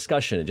even like a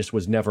discussion. It just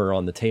was never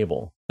on the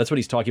table. That's what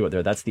he's talking about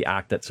there. That's the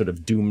act that sort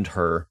of doomed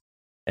her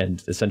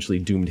and essentially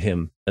doomed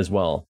him as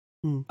well.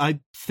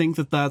 I think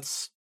that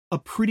that's a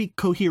pretty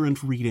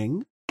coherent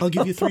reading. I'll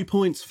give you 3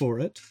 points for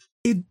it.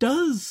 It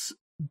does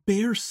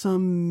bear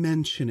some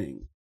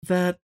mentioning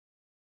that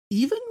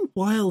even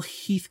while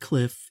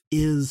Heathcliff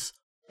is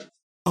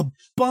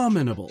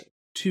abominable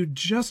to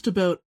just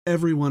about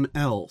everyone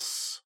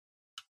else,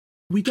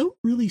 we don't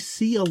really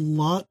see a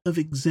lot of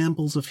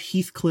examples of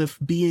Heathcliff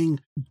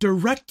being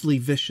directly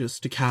vicious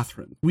to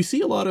Catherine. We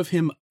see a lot of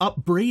him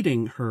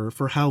upbraiding her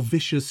for how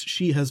vicious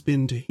she has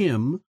been to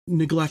him,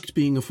 neglect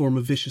being a form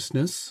of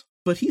viciousness,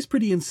 but he's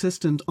pretty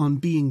insistent on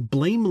being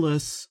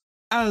blameless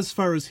as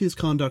far as his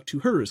conduct to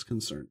her is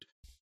concerned.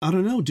 I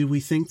don't know, do we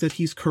think that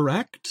he's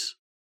correct?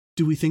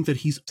 Do we think that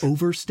he's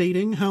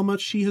overstating how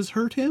much she has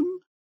hurt him?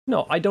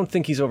 No, I don't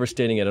think he's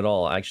overstating it at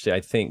all, actually, I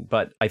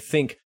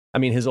think, I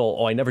mean, his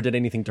whole, I never did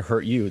anything to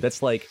hurt you.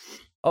 That's like,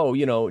 oh,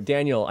 you know,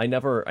 Daniel, I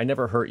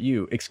never hurt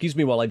you. Excuse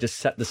me while I just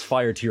set this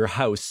fire to your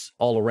house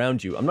all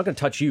around you. I'm not going to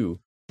touch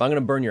you, but I'm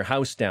going to burn your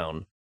house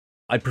down.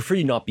 I'd prefer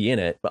you not be in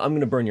it, but I'm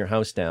going to burn your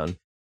house down.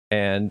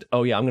 And,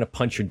 oh yeah, I'm going to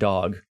punch your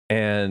dog.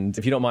 And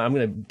if you don't mind, I'm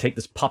going to take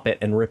this puppet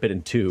and rip it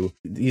in two.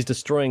 He's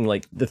destroying,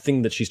 like, the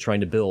thing that she's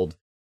trying to build,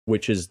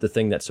 which is the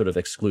thing that sort of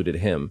excluded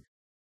him.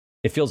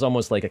 It feels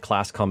almost like a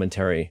class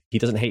commentary. He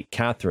doesn't hate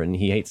Catherine.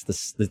 He hates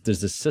this.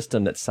 There's this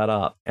system that's set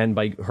up. And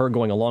by her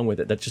going along with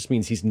it, that just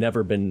means he's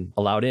never been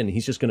allowed in.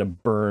 He's just going to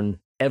burn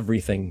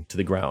everything to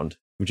the ground,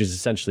 which is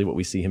essentially what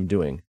we see him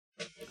doing.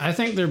 I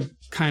think they're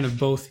kind of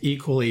both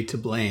equally to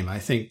blame. I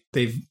think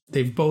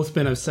they've both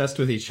been obsessed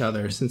with each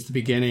other since the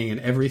beginning,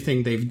 and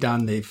everything they've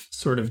done, they've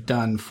sort of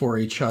done for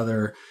each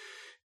other,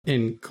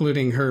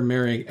 including her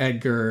marrying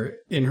Edgar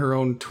in her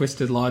own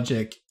twisted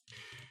logic.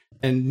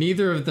 And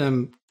neither of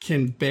them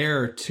can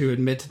bear to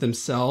admit to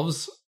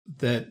themselves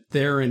that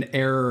they're in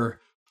error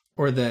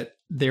or that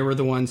they were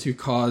the ones who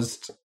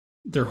caused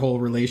their whole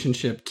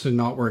relationship to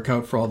not work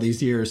out for all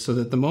these years. So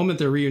that the moment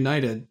they're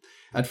reunited,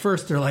 at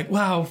first they're like,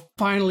 wow,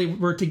 finally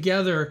we're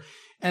together.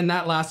 And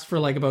that lasts for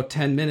like about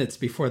 10 minutes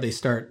before they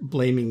start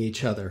blaming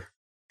each other.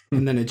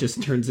 And then it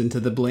just turns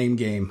into the blame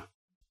game.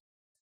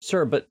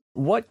 Sir, but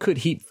what could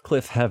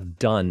Heathcliff have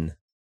done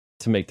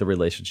to make the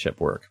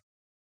relationship work?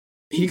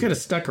 He could have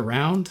stuck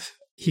around.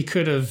 He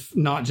could have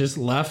not just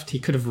left. He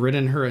could have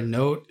written her a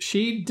note.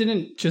 She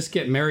didn't just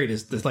get married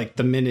as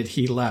the minute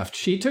he left.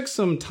 She took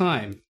some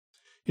time.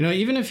 You know,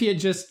 even if he had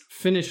just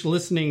finished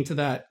listening to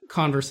that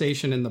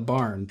conversation in the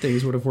barn,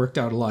 things would have worked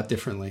out a lot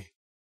differently.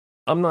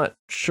 I'm not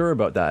sure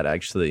about that,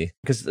 actually.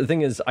 Because the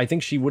thing is, I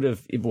think she would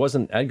have, if it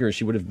wasn't Edgar,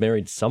 she would have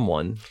married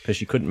someone because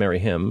she couldn't marry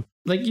him.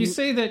 Like, you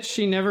say that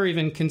she never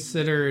even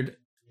considered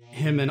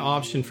him an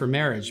option for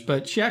marriage,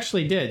 but she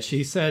actually did.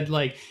 She said,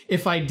 like,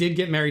 if I did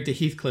get married to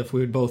Heathcliff,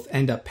 we would both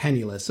end up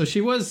penniless. So she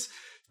was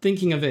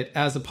thinking of it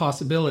as a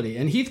possibility.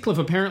 And Heathcliff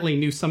apparently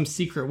knew some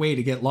secret way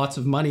to get lots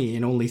of money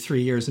in only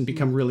 3 years and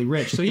become really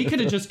rich. So he could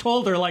have just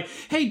told her, like,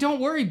 hey,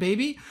 don't worry,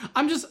 baby.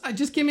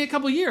 Just give me a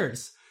couple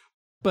years.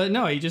 But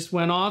no, he just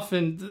went off,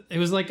 and it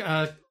was like,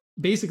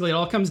 basically it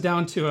all comes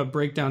down to a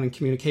breakdown in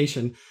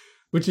communication,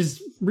 which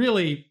is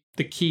really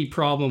the key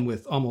problem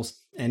with almost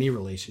any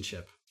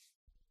relationship.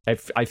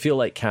 I feel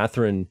like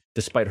Catherine,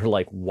 despite her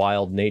like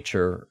wild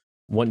nature,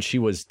 once she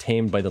was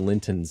tamed by the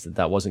Lintons,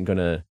 that wasn't going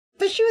to...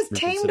 But she was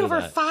tamed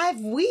over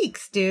 5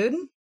 weeks, dude.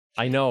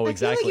 I know,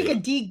 exactly. I feel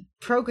like you could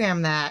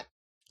deprogram that.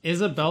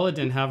 Isabella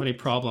didn't have any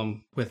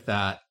problem with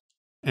that.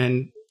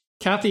 And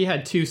Kathy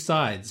had two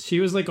sides. She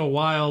was like a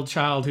wild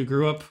child who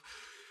grew up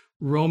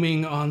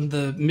roaming on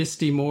the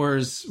misty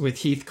moors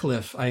with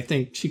Heathcliff. I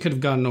think she could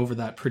have gotten over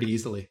that pretty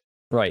easily.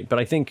 Right, but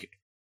I think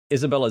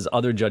Isabella's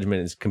other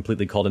judgment is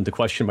completely called into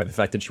question by the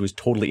fact that she was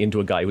totally into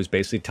a guy who was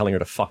basically telling her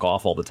to fuck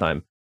off all the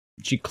time.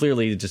 She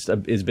clearly just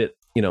is a bit,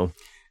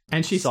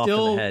 and she soft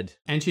still in the head.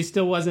 And she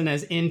still wasn't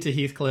as into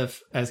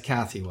Heathcliff as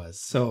Kathy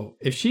was. So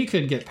if she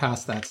could get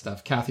past that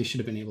stuff, Kathy should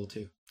have been able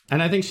to.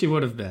 And I think she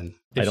would have been.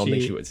 I don't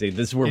think she would. See,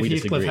 this is where we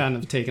disagree. Heathcliff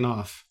hadn't have taken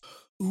off.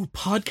 Ooh,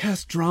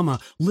 podcast drama,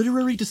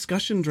 literary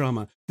discussion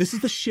drama. This is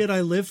the shit I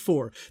live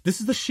for.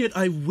 This is the shit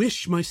I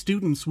wish my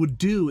students would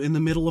do in the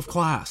middle of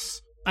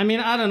class. I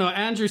mean, I don't know.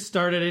 Andrew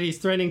started it. He's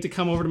threatening to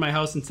come over to my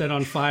house and set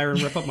on fire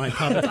and rip up my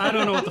puppets. I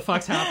don't know what the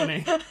fuck's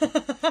happening.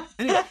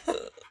 Anyway,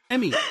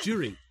 Emmy,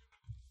 jury,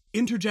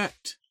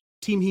 interject.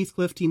 Team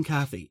Heathcliff, Team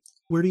Kathy.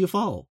 Where do you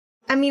fall?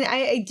 I mean,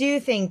 I do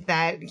think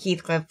that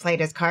Heathcliff played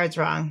his cards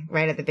wrong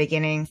right at the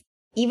beginning.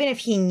 Even if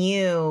he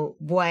knew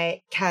what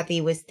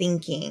Kathy was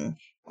thinking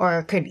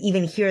or could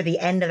even hear the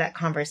end of that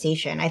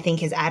conversation, I think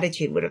his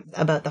attitude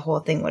about the whole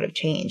thing would have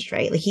changed,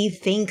 right? Like, he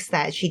thinks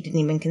that she didn't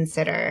even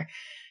consider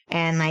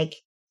and like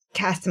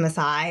cast him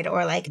aside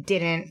or like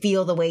didn't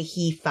feel the way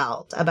he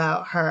felt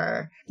about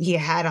her. He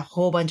had a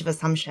whole bunch of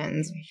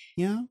assumptions.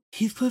 Yeah,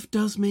 Heathcliff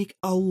does make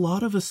a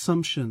lot of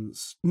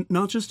assumptions,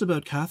 not just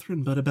about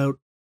Catherine, but about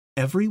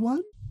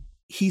everyone.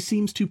 He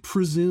seems to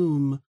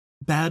presume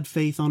bad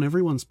faith on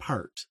everyone's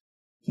part.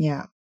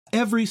 Yeah.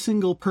 Every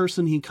single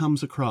person he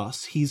comes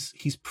across, he's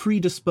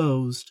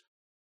predisposed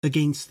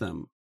against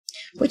them.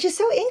 Which is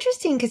so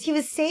interesting because he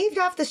was saved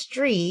off the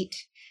street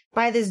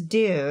by this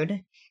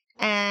dude.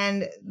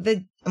 And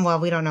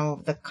we don't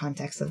know the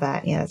context of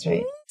that. Yeah, that's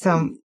right.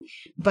 So,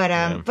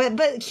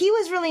 but he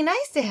was really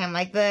nice to him.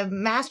 Like, the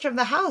master of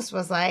the house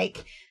was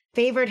like,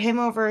 favored him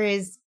over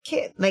his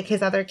kid, like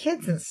his other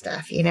kids and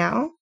stuff,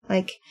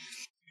 like,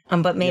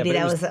 but maybe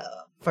that was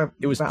for,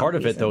 it was part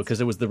of it though, because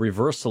it was the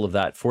reversal of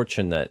that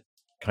fortune that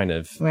kind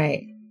of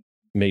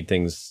made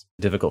things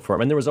difficult for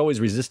him. And there was always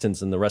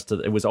resistance, and the rest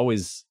of it was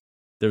always,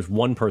 there's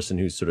one person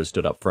who sort of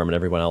stood up for him and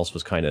everyone else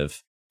was kind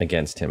of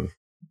against him.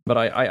 But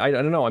I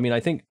don't know. I mean, I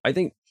think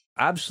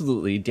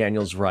absolutely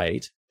Daniel's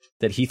right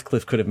that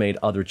Heathcliff could have made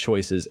other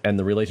choices and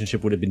the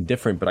relationship would have been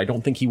different, but I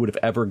don't think he would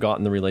have ever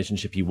gotten the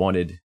relationship he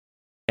wanted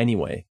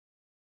anyway,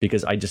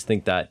 because I just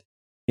think that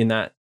in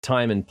that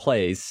time and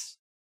place,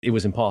 it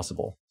was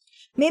impossible.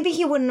 Maybe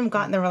he wouldn't have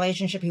gotten the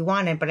relationship he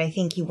wanted, but I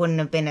think he wouldn't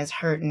have been as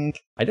hurt. And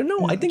I don't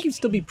know. I think he'd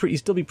still be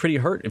pretty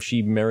hurt if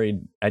she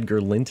married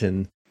Edgar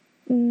Linton.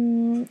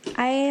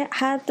 I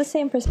had the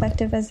same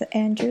perspective as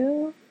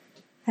Andrew.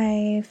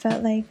 I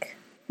felt like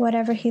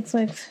whatever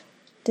Heathcliff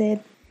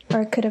did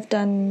or could have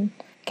done,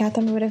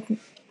 Catherine would have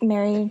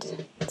married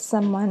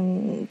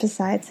someone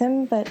besides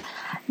him. But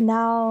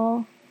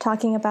now,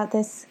 talking about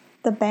this,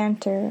 the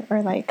banter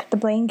or like the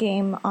blame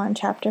game on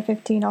chapter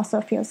 15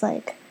 also feels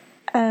like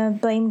a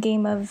blame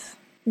game of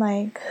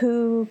like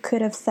who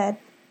could have said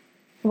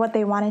what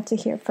they wanted to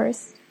hear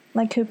first.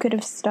 Like, who could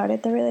have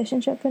started the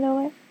relationship in a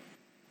way.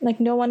 Like,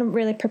 no one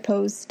really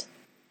proposed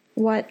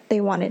what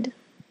they wanted.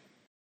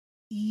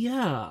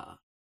 Yeah,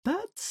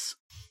 that's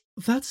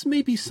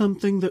maybe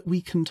something that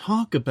we can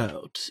talk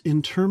about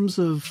in terms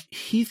of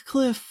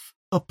Heathcliff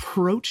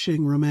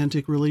approaching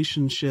romantic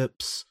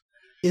relationships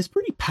is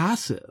pretty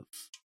passive.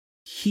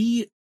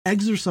 He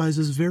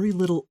exercises very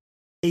little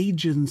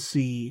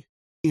agency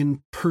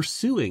in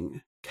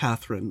pursuing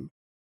Catherine.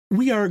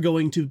 We are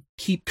going to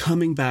keep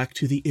coming back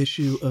to the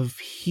issue of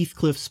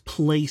Heathcliff's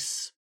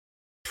place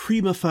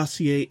prima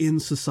facie in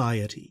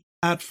society.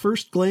 At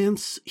first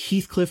glance,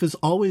 Heathcliff is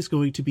always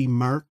going to be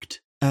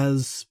marked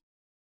as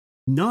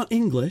not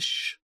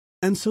English,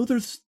 and so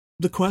there's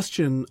the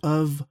question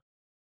of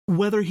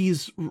whether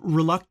he's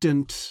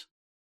reluctant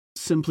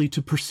simply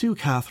to pursue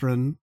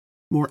Catherine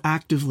more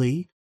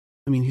actively.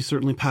 I mean, he's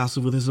certainly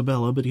passive with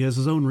Isabella, but he has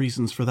his own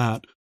reasons for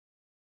that.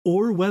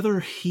 Or whether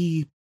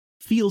he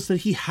feels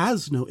that he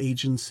has no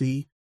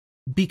agency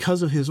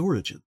because of his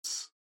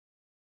origins.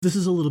 This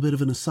is a little bit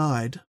of an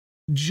aside.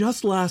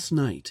 Just last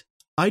night,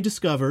 I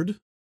discovered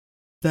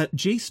that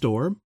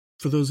JSTOR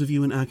for those of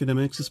you in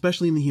academics,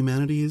 especially in the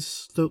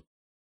humanities. Though,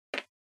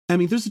 I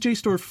mean, there's a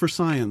JSTOR for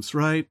science,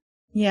 right?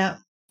 Yeah.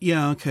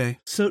 Yeah, okay.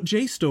 So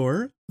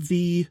JSTOR,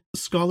 the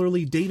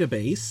scholarly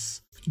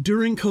database,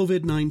 during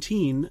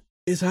COVID-19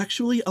 is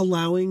actually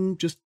allowing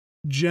just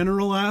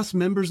general-ass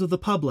members of the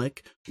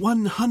public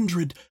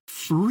 100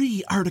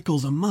 free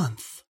articles a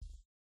month,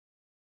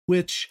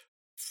 which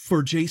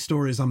for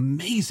JSTOR is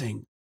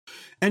amazing.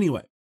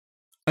 Anyway,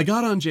 I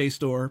got on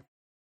JSTOR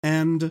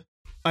and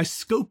I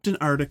scoped an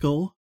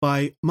article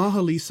by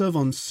Mahalisa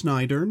von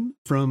Schneidern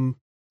from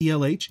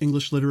ELH,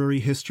 English Literary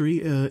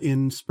History,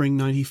 in spring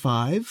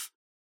 95.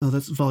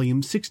 That's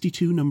volume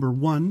 62, number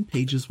 1,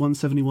 pages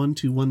 171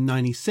 to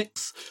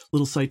 196.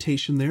 Little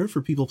citation there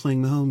for people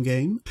playing the home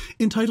game.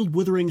 Entitled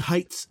Wuthering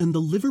Heights and the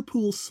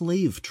Liverpool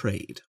Slave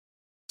Trade.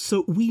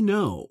 So we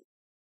know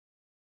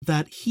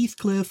that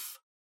Heathcliff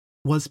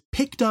was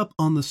picked up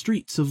on the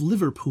streets of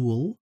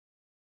Liverpool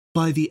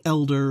by the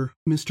elder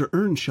Mr.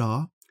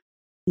 Earnshaw.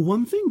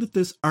 One thing that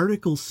this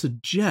article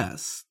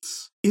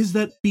suggests is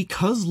that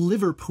because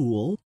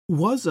Liverpool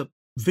was a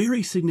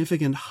very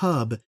significant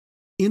hub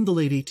in the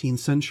late 18th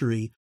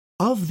century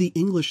of the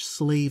English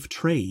slave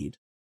trade,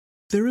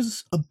 there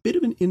is a bit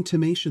of an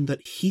intimation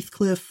that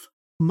Heathcliff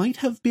might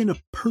have been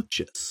a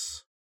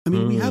purchase. I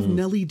mean, we have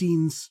Nellie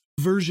Dean's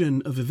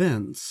version of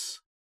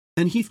events,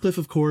 and Heathcliff,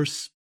 of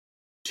course,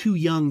 too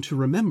young to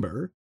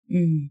remember,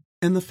 and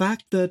the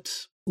fact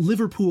that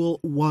Liverpool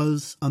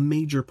was a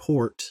major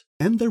port,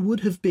 and there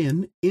would have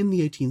been, in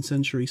the 18th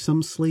century,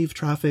 some slave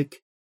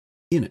traffic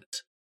in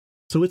it.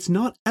 So it's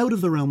not out of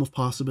the realm of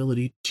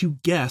possibility to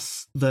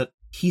guess that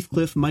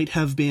Heathcliff might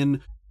have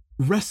been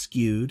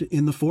rescued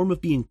in the form of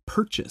being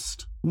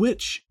purchased,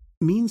 which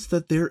means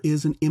that there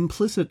is an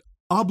implicit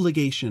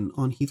obligation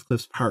on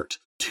Heathcliff's part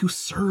to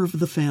serve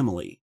the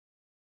family.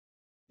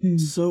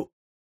 So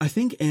I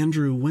think,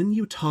 Andrew, when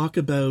you talk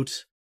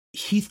about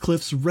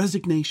Heathcliff's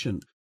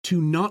resignation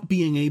to not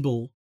being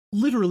able,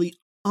 literally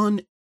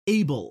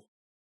unable,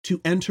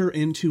 to enter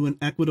into an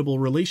equitable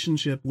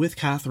relationship with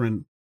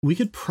Catherine, we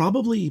could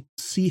probably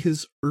see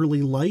his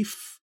early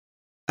life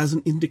as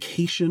an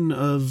indication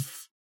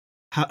of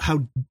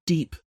how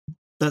deep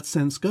that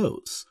sense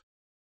goes.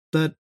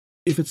 That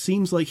if it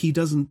seems like he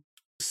doesn't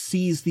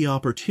seize the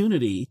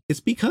opportunity, it's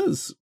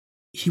because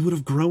he would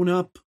have grown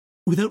up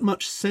without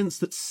much sense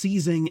that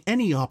seizing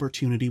any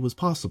opportunity was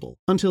possible,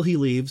 until he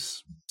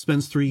leaves,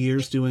 spends 3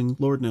 years doing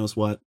Lord knows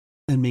what,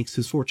 and makes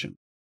his fortune.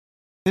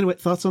 Anyway,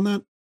 thoughts on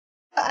that?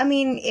 I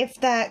mean, if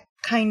that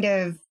kind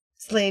of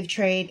slave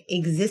trade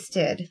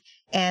existed,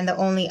 and the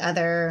only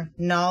other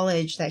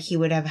knowledge that he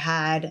would have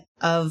had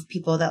of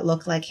people that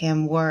looked like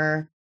him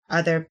were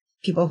other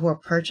people who were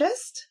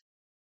purchased,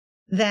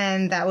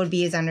 then that would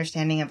be his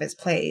understanding of his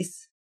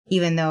place,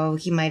 even though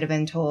he might have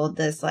been told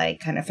this,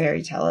 like, kind of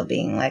fairy tale of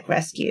being, like,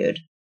 rescued,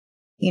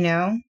 you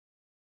know?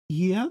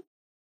 Yeah.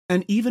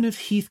 And even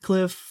if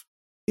Heathcliff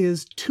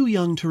is too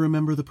young to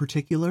remember the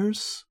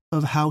particulars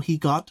of how he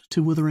got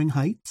to Wuthering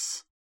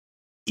Heights,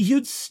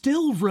 you'd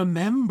still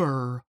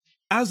remember,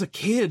 as a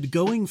kid,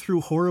 going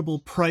through horrible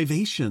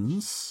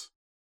privations.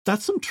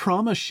 That's some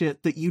trauma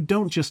shit that you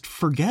don't just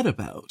forget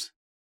about.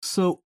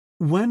 So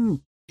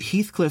when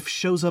Heathcliff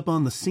shows up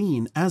on the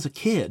scene as a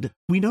kid,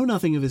 we know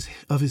nothing of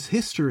his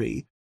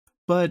history,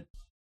 but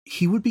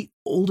he would be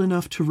old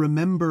enough to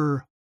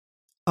remember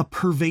a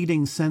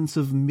pervading sense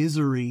of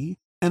misery.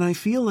 And I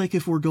feel like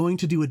if we're going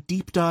to do a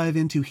deep dive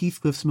into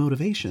Heathcliff's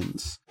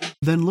motivations,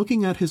 then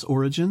looking at his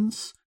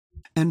origins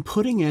and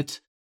putting it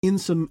in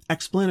some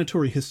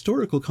explanatory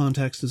historical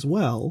context as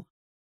well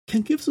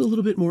can give us a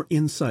little bit more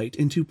insight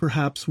into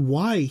perhaps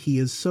why he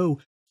is so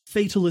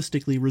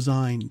fatalistically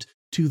resigned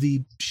to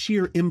the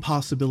sheer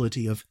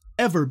impossibility of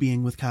ever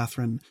being with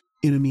Catherine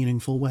in a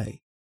meaningful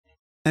way.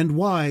 And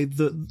why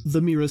the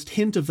merest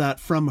hint of that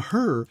from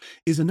her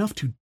is enough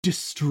to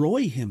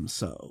destroy him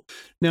so.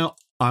 Now,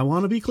 I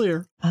want to be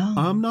clear.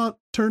 I'm not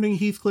turning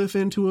Heathcliff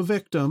into a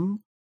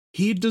victim.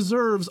 He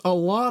deserves a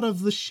lot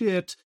of the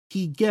shit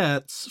he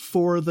gets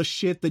for the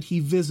shit that he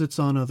visits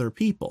on other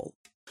people.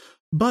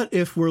 But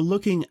if we're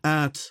looking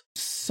at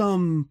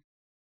some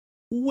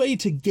way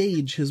to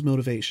gauge his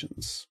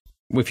motivations,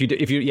 if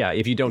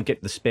you don't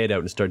get the spade out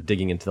and start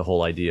digging into the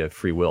whole idea of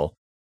free will,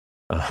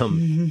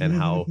 and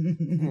how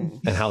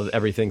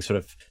everything sort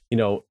of,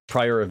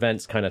 prior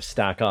events kind of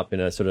stack up in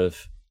a sort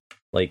of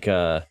like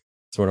that's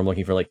what I'm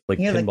looking for, like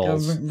you're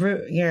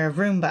pinballs. You're a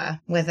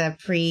Roomba with a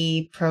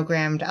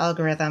pre-programmed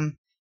algorithm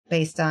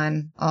based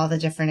on all the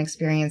different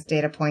experience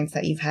data points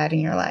that you've had in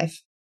your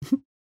life.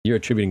 You're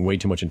attributing way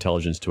too much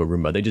intelligence to a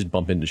Roomba. They just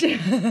bump into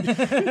shit.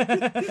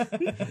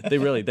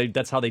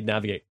 That's how they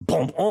navigate.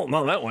 Oh,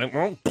 not that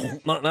way.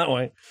 Not that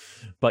way.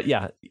 But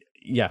yeah.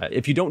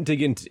 If you don't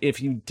dig into,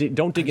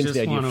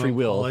 the idea of free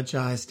will. I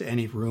apologize to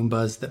any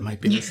Roombas that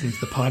might be listening to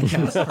the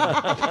podcast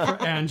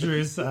for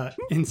Andrew's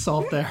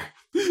insult there.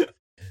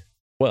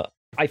 Well,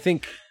 I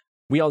think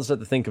we also have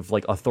to think of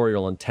like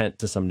authorial intent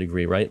to some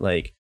degree, right?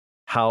 Like,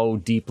 how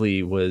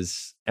deeply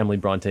was Emily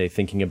Bronte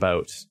thinking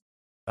about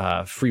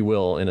free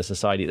will in a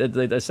society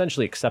that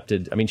essentially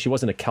accepted? I mean, she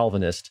wasn't a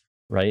Calvinist,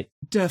 right?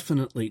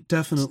 Definitely.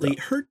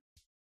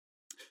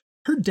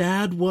 Her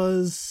dad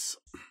was...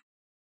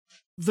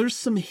 There's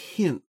some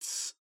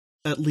hints,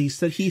 at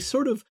least, that he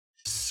sort of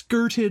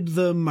skirted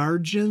the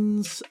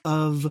margins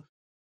of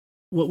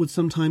what would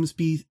sometimes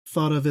be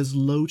thought of as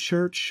low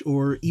church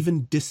or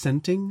even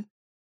dissenting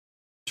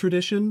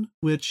tradition,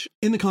 which,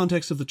 in the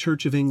context of the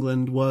Church of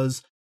England,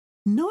 was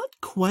not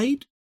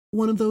quite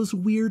one of those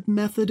weird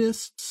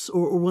Methodists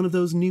or one of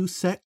those new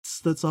sects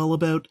that's all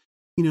about,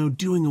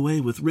 doing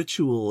away with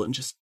ritual and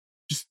just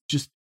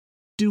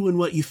doing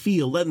what you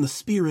feel, letting the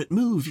spirit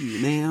move you,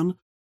 man.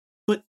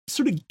 But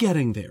sort of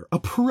getting there,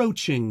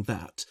 approaching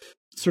that,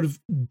 sort of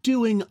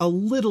doing a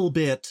little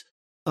bit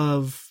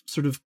of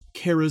sort of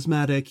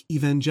charismatic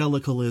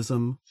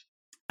evangelicalism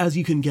as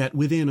you can get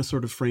within a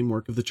sort of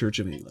framework of the Church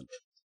of England.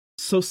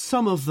 So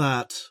some of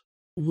that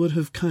would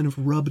have kind of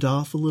rubbed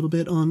off a little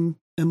bit on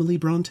Emily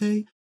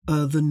Bronte,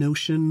 the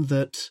notion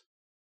that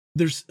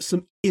there's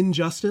some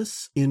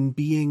injustice in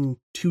being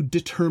too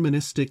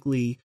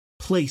deterministically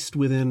placed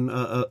within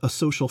a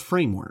social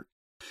framework.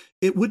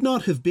 It would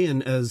not have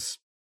been as,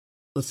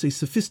 let's say,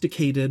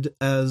 sophisticated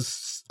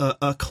as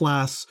a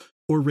class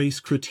or race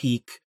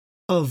critique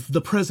of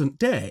the present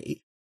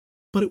day,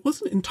 but it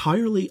wasn't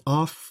entirely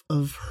off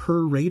of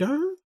her radar.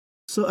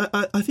 So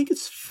I think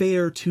it's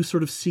fair to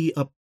sort of see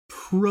a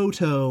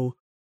proto-class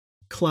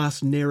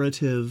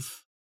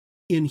narrative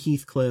in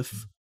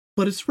Heathcliff,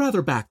 but it's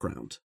rather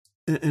background.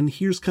 And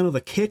here's kind of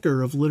the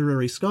kicker of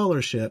literary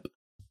scholarship.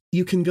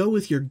 You can go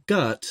with your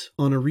gut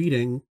on a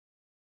reading,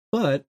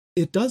 but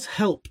it does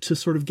help to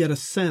sort of get a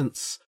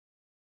sense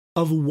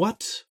of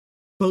what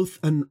both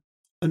an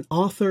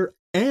author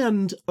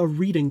and a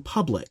reading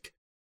public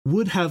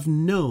would have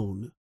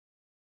known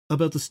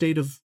about the state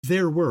of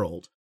their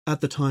world at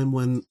the time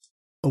when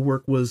a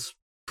work was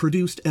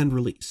produced and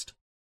released.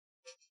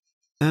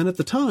 And at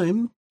the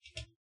time,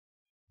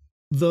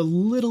 the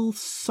little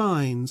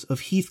signs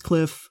of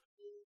Heathcliff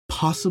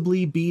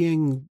possibly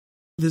being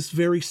this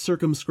very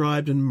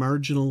circumscribed and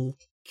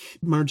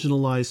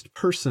marginalized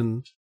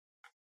person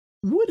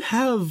would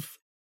have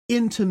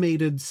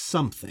intimated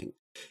something.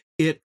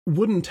 It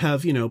wouldn't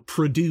have,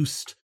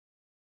 produced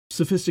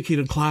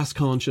sophisticated class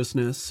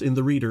consciousness in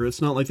the reader.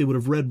 It's not like they would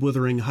have read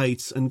Wuthering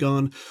Heights and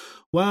gone,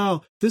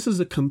 wow, this is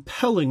a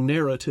compelling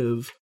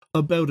narrative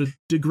about a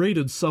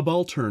degraded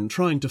subaltern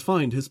trying to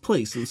find his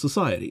place in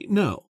society.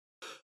 No.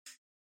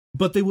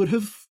 But they would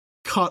have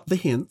caught the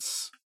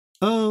hints.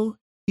 Oh,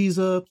 he's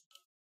a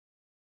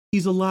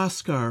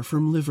Lascar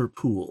from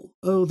Liverpool.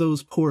 Oh,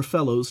 those poor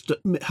fellows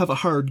have a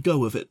hard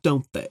go of it,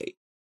 don't they?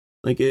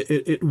 Like,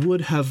 it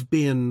would have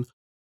been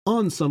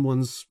on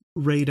someone's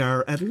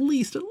radar at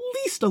least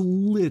a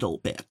little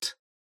bit.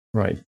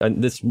 Right.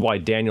 And this is why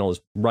Daniel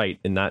is right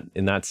in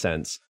that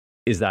sense,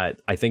 is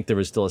that I think there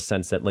was still a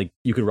sense that, like,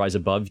 you could rise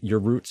above your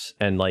roots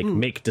and, like,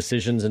 make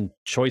decisions and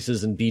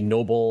choices and be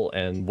noble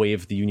and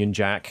wave the Union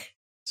Jack.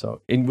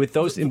 So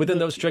within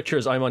those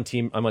strictures, I'm on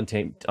team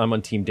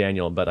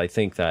Daniel, but I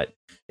think that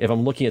if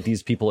I'm looking at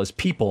these people as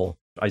people,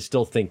 I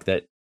still think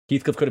that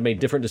Heathcliff could have made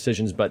different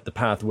decisions, but the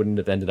path wouldn't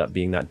have ended up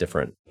being that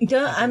different.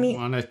 I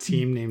want a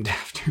team named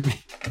after me.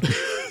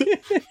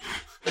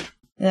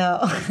 No.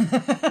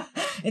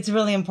 It's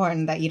really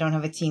important that you don't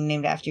have a team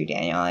named after you,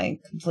 Daniel. I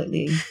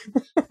completely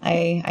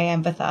I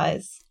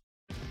empathize.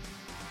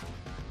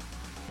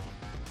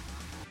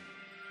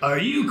 Are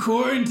you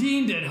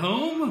quarantined at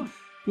home?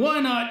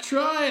 Why not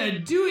try a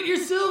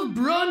do-it-yourself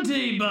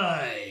Bronte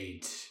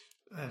bite?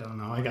 I don't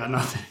know. I got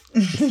nothing.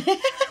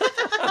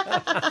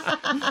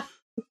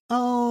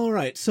 All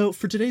right. So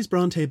for today's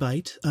Bronte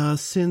bite,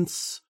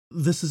 since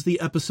this is the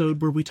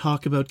episode where we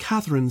talk about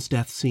Catherine's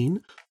death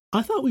scene,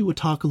 I thought we would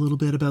talk a little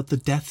bit about the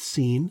death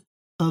scene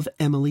of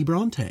Emily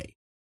Bronte.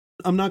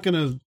 I'm not going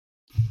to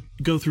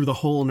go through the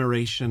whole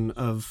narration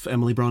of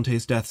Emily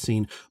Bronte's death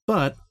scene,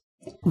 but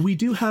we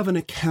do have an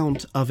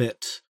account of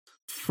it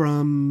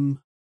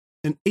from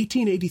an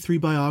 1883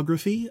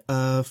 biography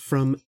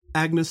from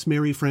Agnes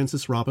Mary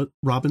Frances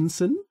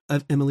Robinson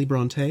of Emily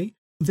Bronte.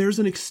 There's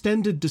an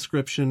extended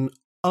description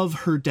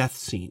of her death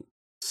scene.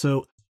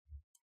 So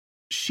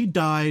she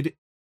died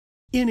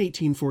in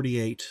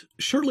 1848,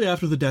 shortly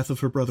after the death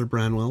of her brother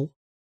Branwell.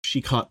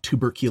 She caught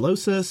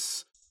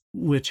tuberculosis,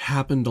 which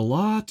happened a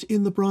lot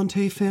in the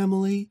Bronte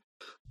family,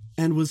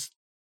 and was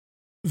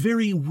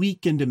very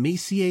weak and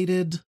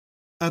emaciated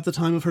at the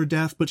time of her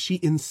death, but she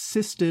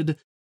insisted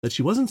that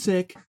she wasn't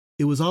sick.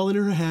 It was all in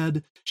her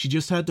head. She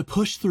just had to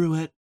push through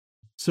it.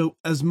 So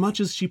as much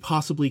as she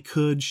possibly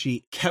could,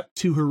 she kept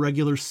to her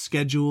regular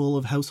schedule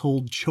of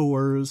household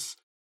chores,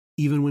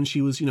 even when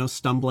she was,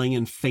 stumbling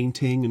and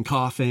fainting and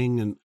coughing.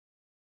 And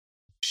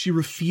she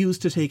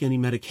refused to take any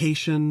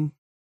medication.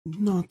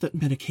 Not that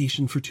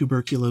medication for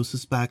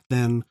tuberculosis back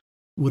then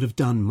would have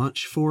done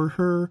much for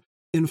her.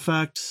 In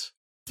fact,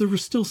 there were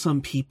still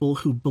some people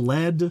who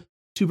bled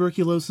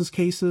tuberculosis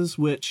cases,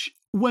 which,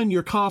 when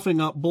you're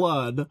coughing up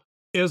blood,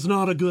 is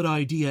not a good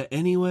idea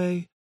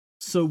anyway.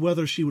 So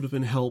whether she would have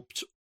been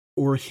helped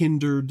or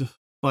hindered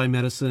by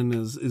medicine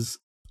is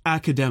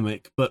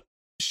academic, but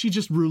she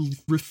just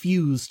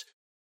refused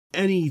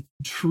any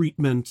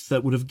treatment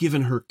that would have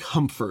given her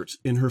comfort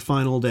in her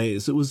final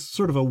days. It was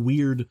sort of a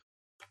weird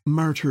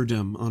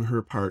martyrdom on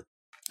her part.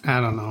 I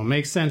don't know.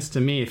 Makes sense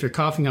to me. If you're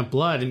coughing up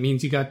blood, it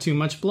means you got too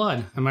much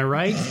blood. Am I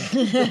right?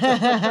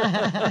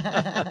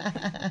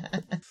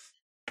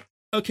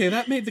 Okay,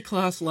 that made the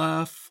class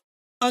laugh.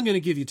 I'm going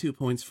to give you 2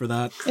 points for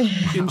that.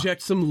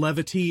 Inject some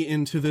levity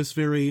into this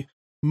very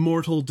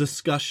mortal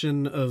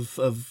discussion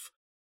of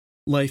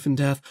life and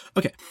death.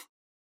 Okay,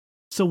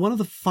 so one of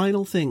the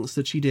final things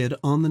that she did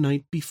on the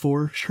night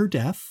before her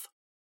death,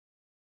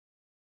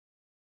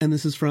 and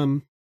this is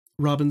from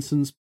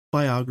Robinson's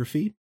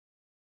biography.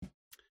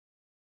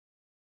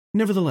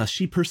 Nevertheless,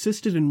 she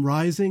persisted in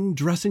rising,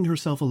 dressing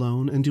herself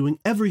alone, and doing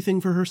everything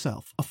for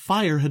herself. A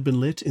fire had been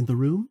lit in the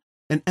room,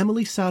 and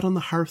Emily sat on the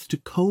hearth to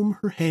comb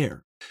her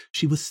hair.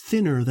 She was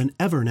thinner than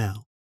ever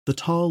now, the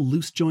tall,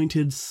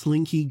 loose-jointed,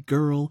 slinky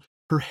girl.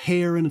 Her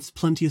hair in its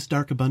plenteous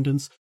dark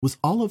abundance was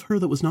all of her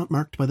that was not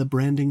marked by the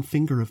branding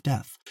finger of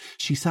death.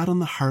 She sat on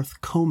the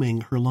hearth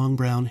combing her long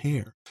brown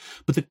hair.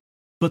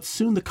 But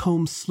soon the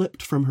comb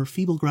slipped from her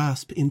feeble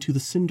grasp into the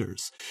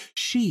cinders.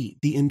 She,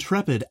 the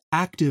intrepid,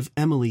 active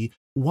Emily,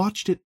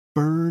 watched it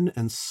burn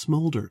and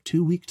smolder,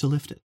 too weak to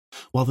lift it,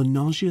 while the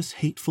nauseous,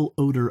 hateful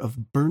odor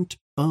of burnt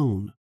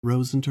bone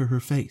rose into her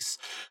face.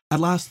 At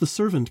last the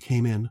servant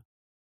came in.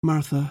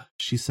 "Martha,"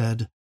 she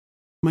said,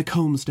 "my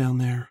comb's down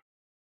there."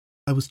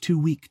 I was too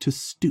weak to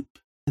stoop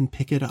and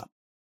pick it up.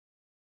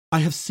 I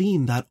have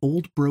seen that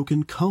old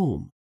broken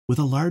comb, with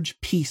a large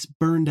piece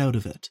burned out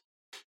of it,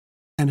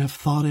 and have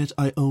thought it,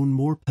 I own,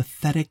 more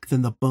pathetic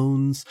than the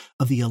bones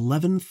of the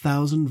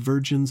 11,000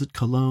 virgins at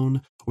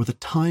Cologne or the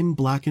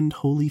time-blackened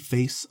holy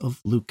face of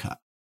Lucca.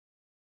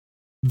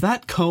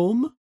 That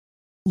comb,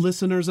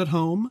 listeners at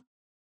home,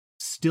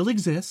 still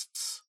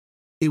exists.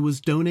 It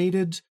was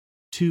donated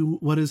to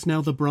what is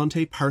now the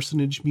Bronte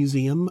Parsonage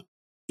Museum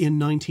in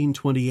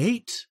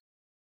 1928.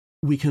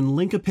 We can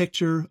link a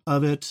picture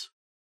of it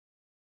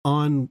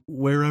on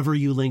wherever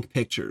you link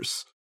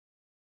pictures.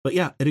 But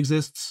yeah, it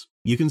exists.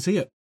 You can see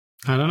it.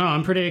 I don't know.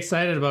 I'm pretty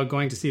excited about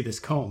going to see this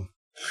comb.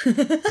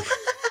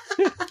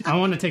 I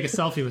want to take a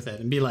selfie with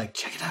it and be like,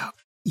 check it out.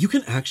 You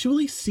can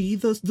actually see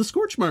the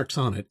scorch marks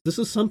on it. This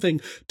is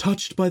something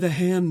touched by the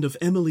hand of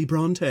Emily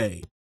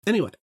Bronte.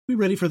 Anyway, we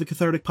ready for the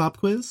cathartic pop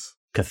quiz?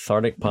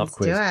 Cathartic pop Let's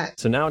quiz. do it.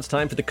 So now it's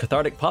time for the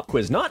cathartic pop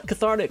quiz. Not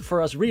cathartic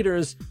for us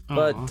readers,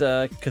 but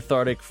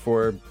cathartic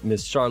for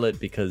Miss Charlotte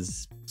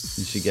because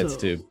she gets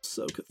to.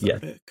 So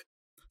cathartic. Yeah.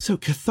 So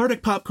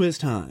cathartic pop quiz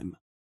time.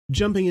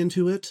 Jumping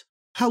into it,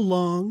 how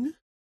long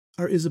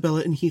are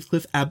Isabella and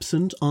Heathcliff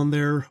absent on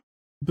their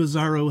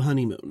bizarro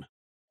honeymoon?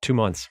 2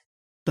 months.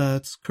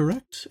 That's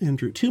correct,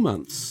 Andrew. 2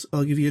 months.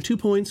 I'll give you 2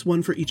 points,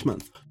 one for each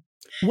month.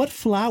 What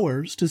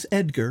flowers does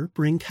Edgar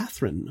bring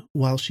Catherine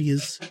while she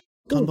is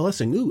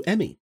convalescing? Ooh,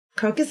 Emmy.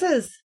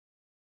 Crocuses.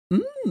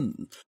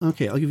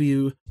 Okay, I'll give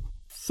you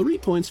 3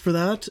 points for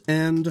that,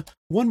 and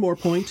 1 more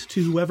point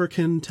to whoever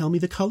can tell me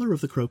the color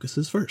of the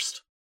crocuses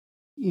first.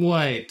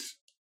 White.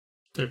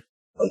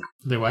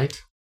 They're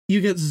white?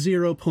 You get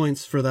 0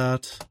 points for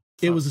that.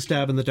 It was a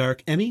stab in the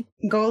dark. Emmy?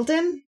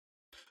 Golden.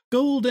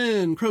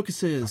 Golden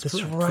crocuses. That's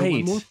correct, right. For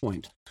 1 more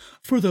point.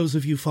 For those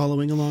of you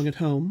following along at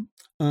home,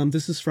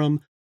 this is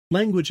from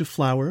Language of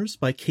Flowers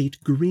by Kate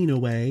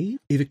Greenaway,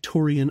 a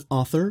Victorian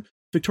author.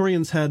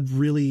 Victorians had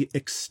really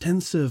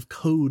extensive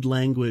code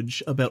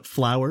language about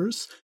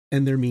flowers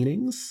and their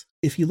meanings.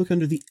 If you look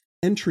under the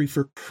entry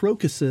for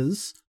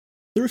crocuses,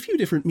 there are a few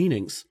different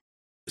meanings.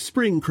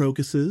 Spring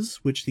crocuses,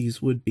 which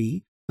these would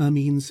be,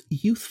 means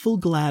youthful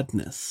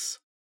gladness.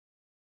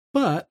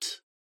 But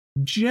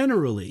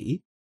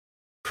generally,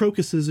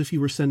 crocuses, if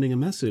you were sending a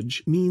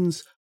message,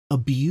 means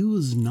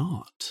abuse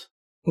not.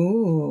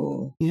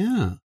 Ooh.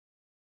 Yeah.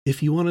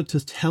 If you wanted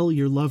to tell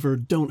your lover,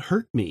 don't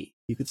hurt me,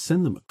 you could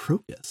send them a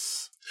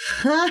crocus.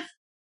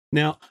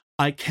 Now,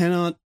 I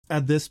cannot,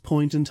 at this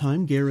point in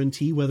time,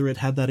 guarantee whether it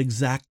had that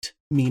exact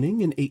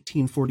meaning in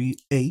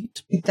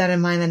 1848. Keep that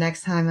in mind the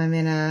next time I'm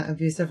in an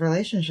abusive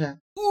relationship.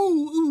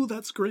 Ooh,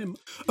 that's grim.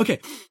 Okay,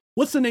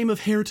 what's the name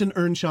of Hareton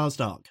Earnshaw's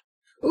dog?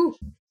 Ooh.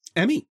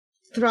 Emmy.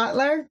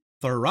 Throttler?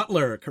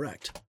 Throttler,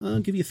 correct. I'll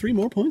give you 3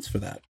 more points for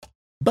that.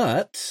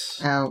 But...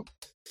 Oh.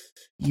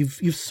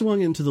 You've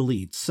swung into the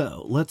lead,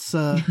 so let's...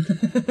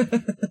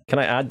 Can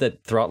I add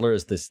that Throttler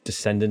is this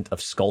descendant of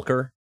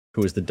Skulker,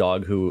 who is the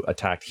dog who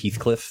attacked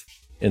Heathcliff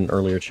in an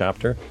earlier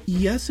chapter?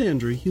 Yes,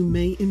 Andrew, you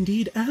may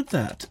indeed add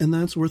that, and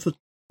that's worth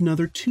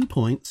another 2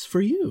 points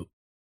for you.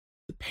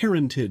 The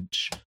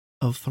parentage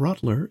of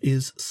Throttler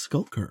is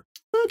Skulker.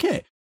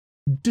 Okay.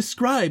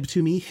 Describe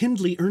to me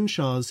Hindley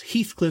Earnshaw's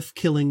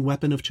Heathcliff-killing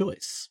weapon of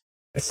choice.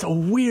 It's a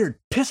weird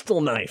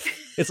pistol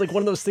knife. It's like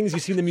one of those things you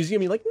see in the museum.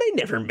 You're like, they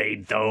never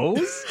made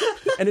those.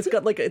 And it's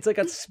like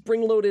a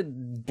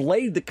spring-loaded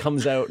blade that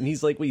comes out, and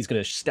he's like, well, he's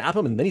going to stab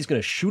him, and then he's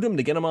going to shoot him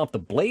to get him off the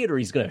blade, or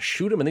he's going to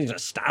shoot him, and then he's going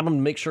to stab him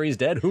to make sure he's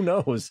dead. Who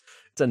knows?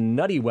 It's a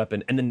nutty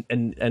weapon. And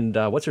then,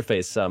 what's her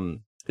face?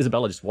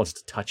 Isabella just wants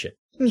to touch it.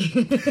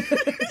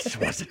 She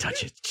wants to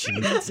touch it. She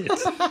needs it.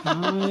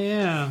 Oh,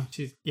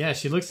 yeah.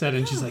 She looks at it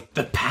and she's like,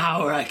 the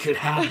power I could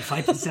have if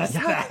I possessed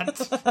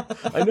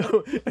that. I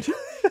know.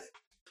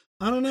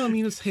 I don't know. I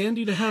mean, it's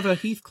handy to have a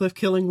Heathcliff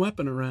killing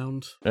weapon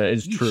around.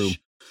 It's true.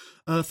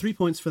 3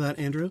 points for that,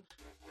 Andrew.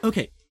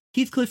 Okay.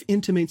 Heathcliff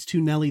intimates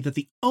to Nellie that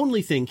the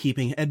only thing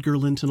keeping Edgar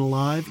Linton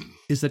alive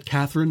is that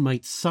Catherine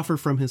might suffer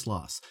from his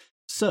loss.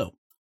 So,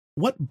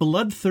 what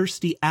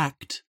bloodthirsty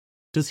act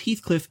does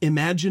Heathcliff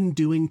imagine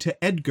doing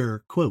to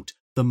Edgar, quote,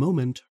 the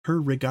moment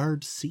her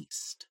regard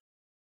ceased?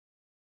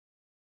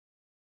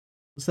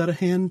 Was that a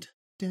hand,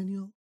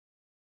 Daniel?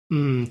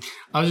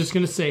 I was just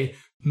going to say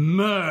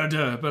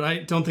murder, but I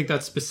don't think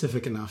that's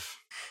specific enough.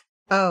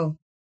 Oh,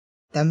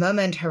 the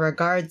moment her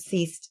regard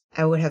ceased,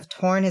 I would have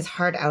torn his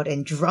heart out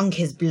and drunk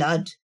his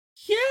blood.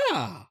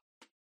 Yeah!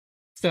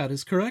 That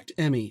is correct,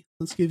 Emmy.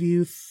 Let's give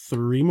you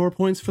 3 more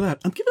points for that.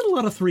 I'm giving a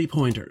lot of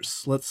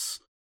 3-pointers. Let's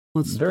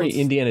very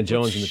Indiana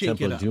Jones in the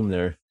Temple of Doom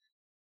there.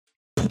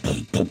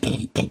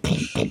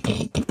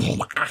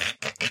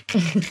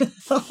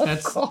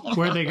 That's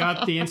where they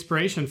got the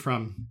inspiration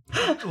from.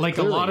 Like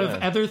clearly, a lot of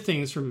other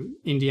things from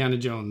Indiana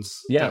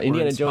Jones. Yeah, that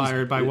Indiana were inspired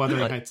Jones by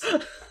Wuthering Heights.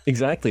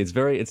 Exactly.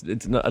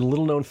 It's a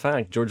little known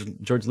fact.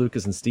 George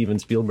Lucas and Steven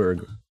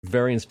Spielberg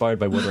very inspired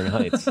by Wuthering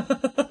Heights.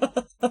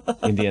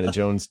 Indiana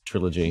Jones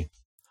trilogy.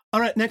 All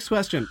right, next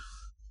question.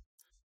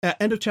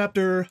 End of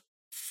chapter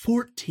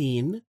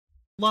 14.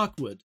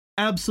 Lockwood,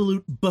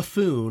 absolute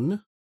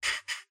buffoon,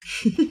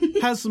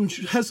 has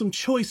some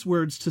choice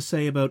words to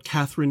say about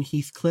Catherine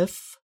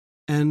Heathcliff.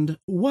 And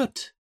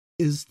what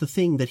is the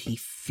thing that he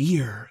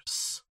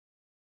fears?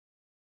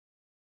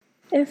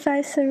 If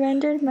I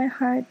surrendered my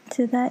heart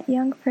to that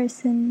young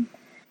person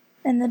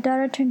and the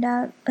daughter turned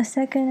out a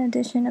second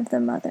edition of the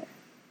mother.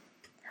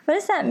 What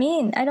does that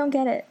mean? I don't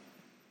get it.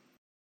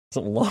 It's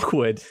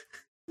Lockwood.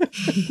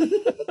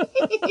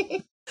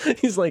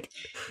 He's like,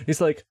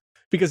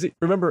 because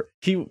remember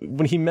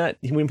when he met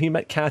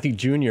Kathy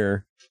Jr.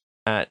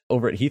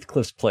 over at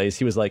Heathcliff's place,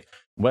 he was like,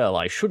 well,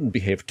 I shouldn't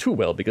behave too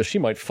well because she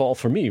might fall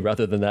for me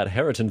rather than that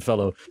Harriton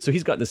fellow. So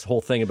he's got this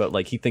whole thing about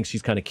like he thinks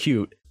she's kind of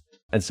cute.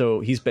 And so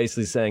he's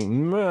basically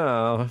saying,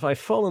 no, if I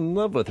fall in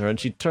love with her and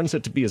she turns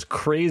out to be as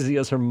crazy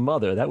as her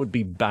mother, that would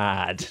be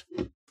bad.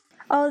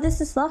 Oh,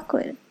 this is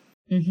Lockwood.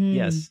 Mm-hmm.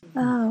 Yes.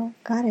 Oh,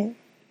 got it.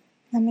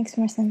 That makes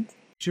more sense.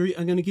 Jury,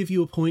 I'm going to give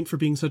you a point for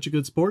being such a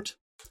good sport.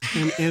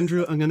 And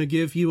Andrew, I'm going to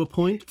give you a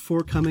point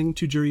for coming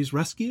to Jury's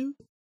rescue.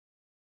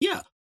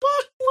 Yeah.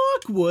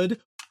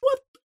 Lockwood? What?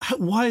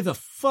 Why the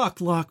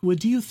fuck, Lockwood,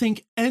 do you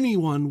think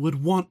anyone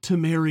would want to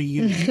marry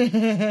you?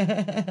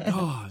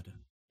 God.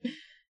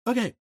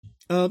 Okay.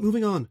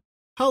 Moving on.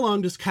 How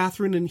long does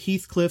Catherine and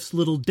Heathcliff's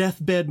little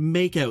deathbed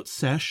makeout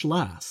sesh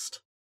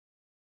last?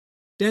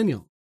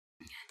 Daniel.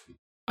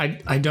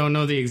 I don't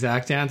know the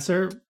exact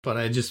answer, but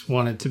I just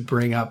wanted to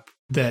bring up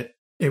that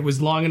it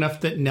was long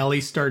enough that Nellie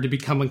started to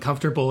become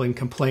uncomfortable and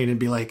complain and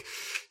be like,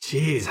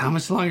 geez, how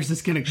much longer is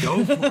this going to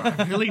go for?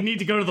 I really need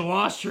to go to the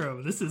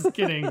washroom. This is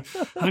getting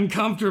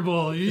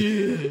uncomfortable.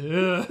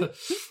 Yeah.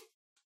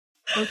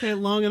 Okay,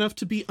 long enough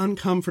to be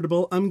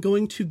uncomfortable. I'm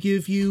going to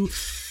give you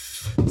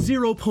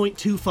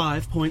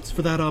 0.25 points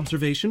for that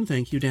observation.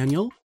 Thank you,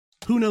 Daniel.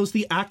 Who knows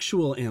the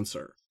actual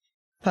answer?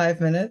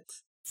 5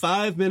 minutes.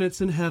 5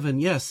 minutes in heaven.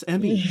 Yes,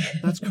 Emmy,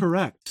 that's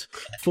correct.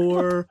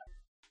 For...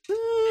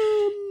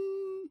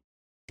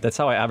 That's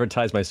how I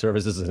advertise my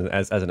services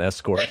as an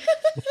escort.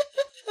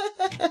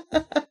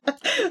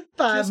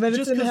 5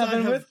 minutes in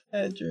heaven with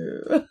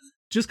Andrew.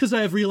 Just because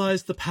I have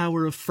realized the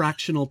power of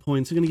fractional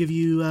points, I'm going to give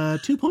you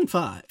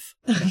 2.5.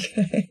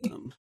 Okay.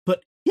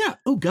 But yeah,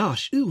 oh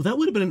gosh, that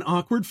would have been an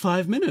awkward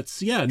 5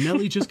 minutes. Yeah,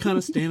 Nellie just kind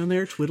of standing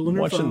there twiddling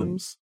her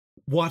thumbs,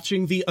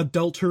 watching the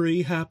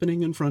adultery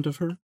happening in front of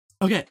her.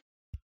 Okay,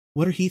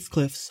 what are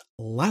Heathcliff's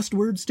last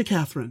words to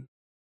Catherine?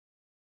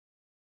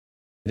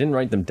 I didn't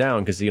write them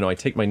down because, I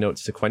take my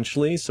notes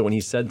sequentially. So when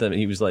he said them,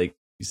 he was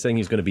saying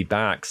he's going to be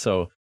back.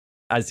 So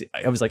as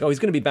I was like, oh, he's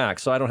going to be back.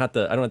 So I don't have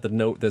to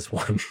note this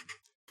one.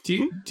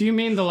 Do you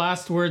mean the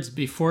last words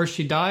before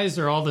she dies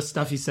or all the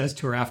stuff he says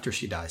to her after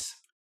she dies?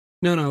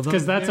 No.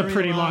 Because that's a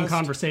pretty long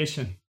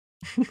conversation.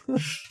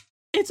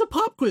 It's a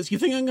pop quiz. You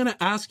think I'm going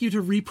to ask you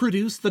to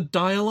reproduce the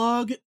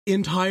dialogue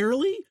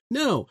entirely?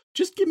 No,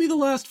 just give me the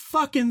last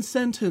fucking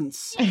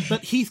sentence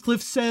that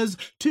Heathcliff says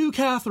to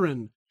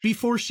Catherine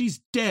before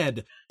she's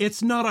dead.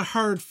 It's not a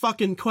hard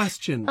fucking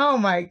question. Oh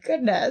my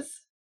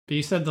goodness. But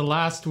you said the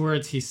last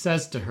words he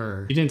says to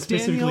her. You didn't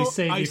specifically Daniel,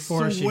 say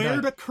before she died. I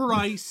swear to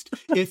Christ,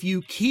 if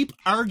you keep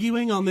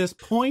arguing on this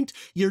point,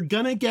 you're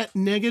gonna get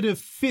negative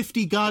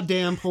 50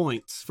 goddamn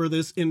points for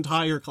this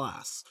entire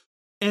class.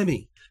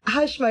 Emmy.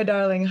 Hush, my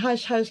darling.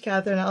 Hush,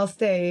 Catherine. I'll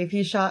stay. If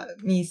you shot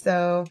me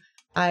so,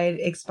 I'd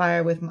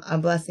expire with a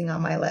blessing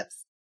on my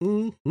lips.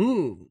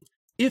 Mm-hmm.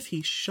 If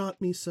he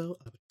shot me so,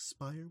 I would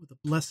expire with a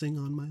blessing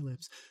on my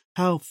lips.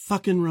 How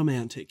fucking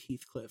romantic,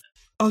 Heathcliff.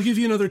 I'll give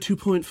you another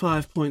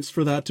 2.5 points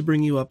for that to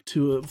bring you up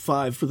to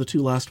 5 for the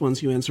 2 last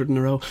ones you answered in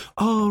a row.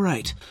 All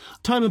right.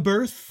 Time of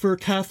birth for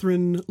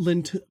Catherine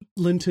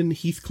Linton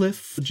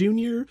Heathcliff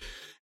Jr.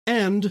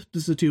 And,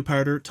 this is a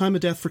two-parter, time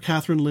of death for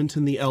Catherine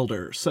Linton the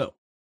Elder. So,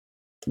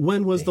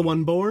 when was the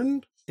one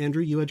born?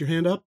 Andrew, you had your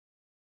hand up?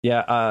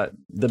 Yeah,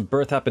 the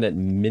birth happened at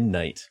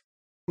midnight.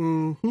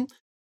 Mm-hmm.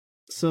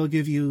 So I'll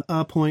give you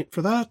a point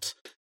for that.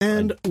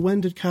 And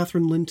when did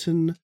Catherine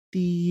Linton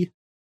the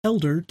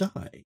Elder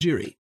die?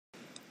 Jiri.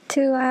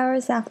 2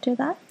 hours after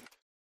that.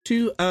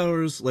 2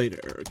 hours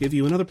later. I'll give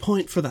you another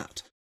point for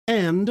that.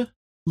 And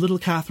little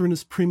Catherine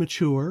is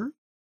premature.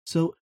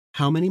 So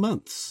how many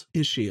months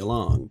is she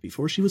along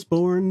before she was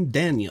born?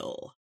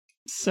 Daniel.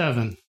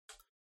 7.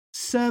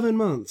 7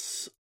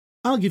 months.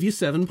 I'll give you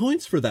 7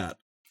 points for that.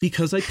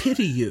 Because I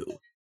pity you.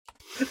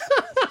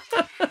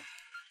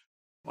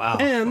 Wow.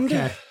 And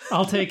okay.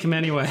 I'll take him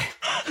anyway.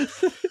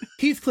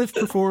 Heathcliff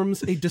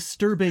performs a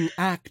disturbing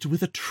act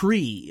with a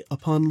tree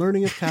upon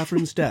learning of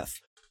Catherine's death.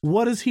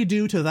 What does he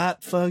do to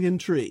that fucking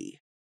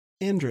tree?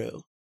 Andrew.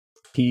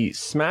 He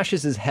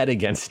smashes his head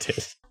against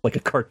it, like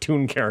a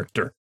cartoon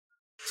character.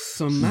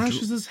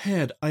 Smashes his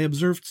head. I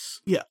observed,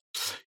 yeah.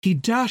 He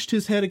dashed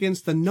his head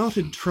against the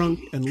knotted trunk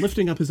and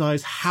lifting up his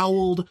eyes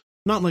howled,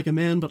 not like a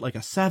man, but like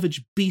a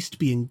savage beast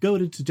being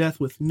goaded to death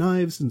with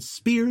knives and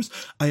spears.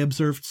 I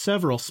observed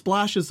several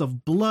splashes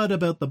of blood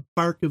about the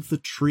bark of the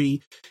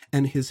tree,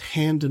 and his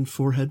hand and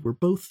forehead were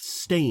both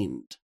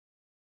stained.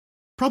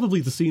 Probably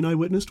the scene I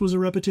witnessed was a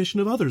repetition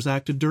of others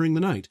acted during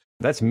the night.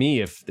 That's me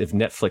if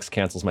Netflix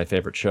cancels my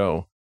favorite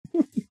show.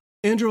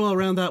 Andrew, I'll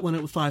round that one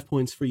out with 5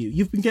 points for you.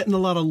 You've been getting a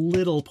lot of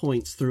little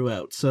points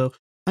throughout, so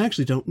I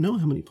actually don't know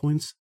how many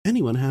points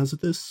anyone has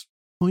at this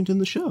point in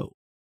the show.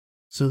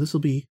 So this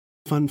will be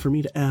fun for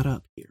me to add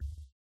up here.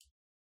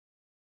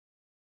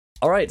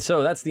 All right,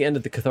 so that's the end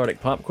of the Cathartic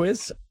Pop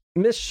Quiz.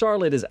 Miss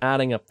Charlotte is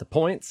adding up the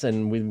points,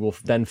 and we will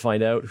then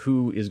find out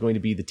who is going to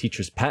be the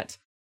teacher's pet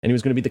and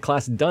who's going to be the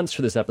class dunce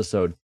for this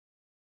episode.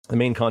 The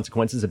main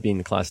consequences of being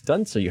the class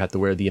dunce, so you have to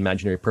wear the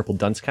imaginary purple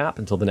dunce cap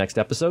until the next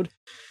episode,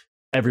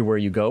 everywhere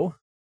you go,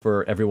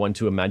 for everyone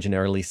to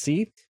imaginarily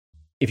see.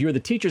 If you're the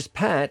teacher's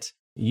pet,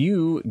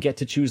 you get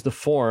to choose the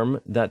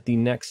form that the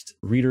next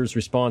reader's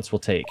response will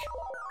take.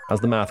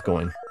 How's the math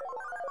going?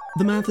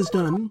 The math is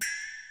done.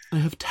 I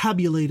have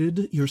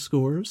tabulated your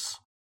scores.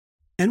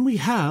 And we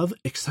have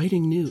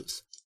exciting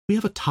news. We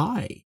have a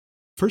tie.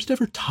 First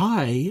ever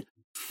tie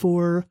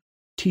for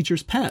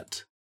Teacher's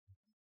Pet.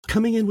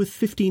 Coming in with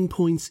 15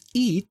 points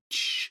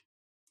each,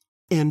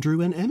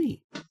 Andrew and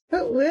Emmy.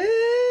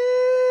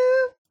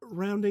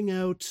 Rounding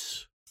out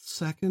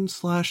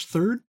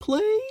second/third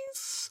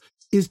place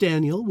is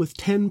Daniel with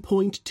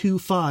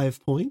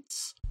 10.25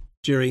 points.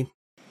 Jiri.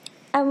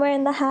 I'm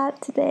wearing the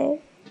hat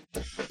today.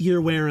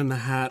 You're wearing the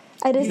hat.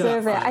 I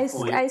deserve it.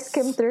 I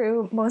skimmed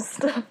through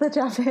most of the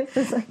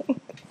chapters.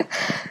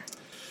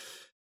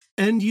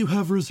 And you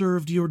have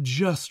reserved your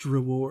just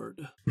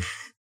reward.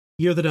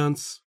 You're the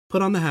dunce.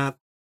 Put on the hat.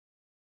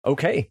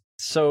 Okay,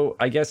 so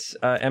I guess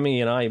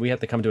Emmy and we have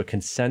to come to a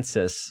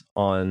consensus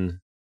on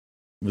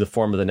the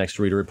form of the next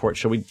reader report.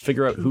 Shall we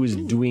figure out who's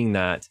doing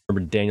that?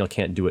 Remember, Daniel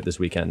can't do it this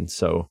weekend,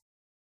 so...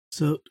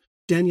 So,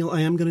 Daniel,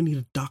 I am going to need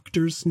a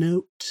doctor's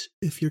note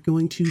if you're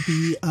going to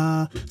be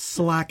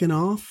slacking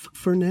off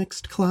for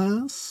next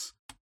class.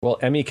 Well,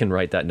 Emmy can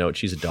write that note.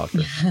 She's a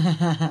doctor.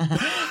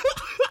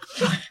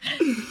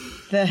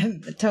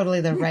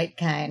 Totally the right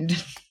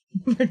kind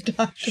for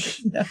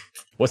doctor's notes.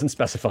 Wasn't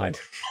specified.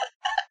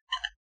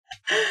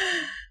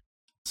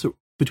 So,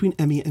 between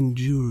Emmy and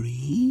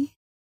Jiri,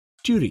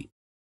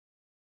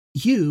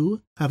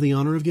 you have the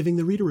honor of giving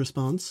the reader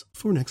response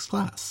for next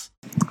class.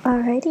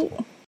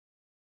 Alrighty.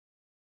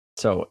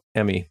 So,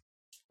 Emmy.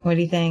 What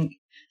do you think?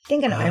 I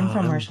think an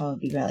infomercial would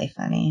be really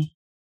funny.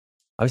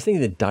 I was thinking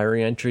the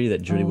diary entry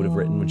that Judy would have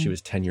written when she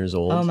was 10 years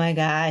old. Oh my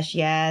gosh,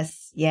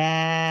 yes.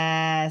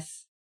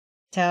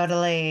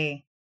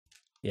 Totally.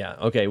 Yeah,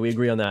 okay, we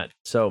agree on that.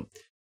 So,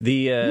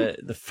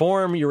 the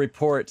form your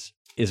report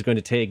is going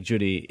to take,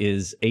 Judy,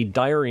 is a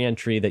diary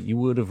entry that you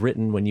would have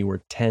written when you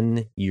were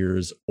 10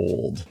 years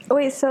old.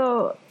 Wait,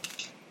 so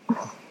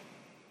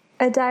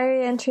a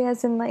diary entry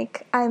as in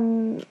like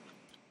I'm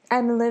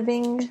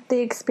living the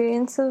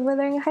experience of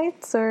Wuthering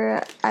Heights,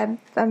 or I'm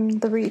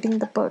reading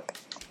the book?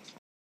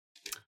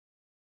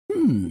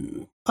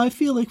 I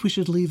feel like we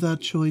should leave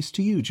that choice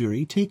to you,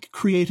 Jiri. Take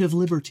creative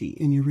liberty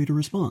in your reader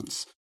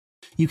response.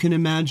 You can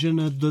imagine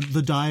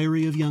the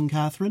diary of young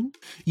Catherine.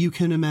 You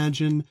can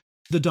imagine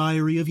the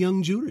diary of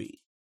young Jiri,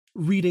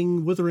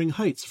 reading Wuthering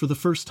Heights for the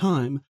first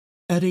time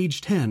at age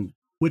 10,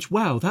 which,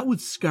 wow, that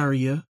would scar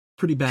you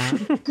pretty bad.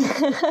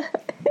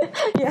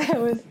 Yeah, it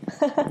would.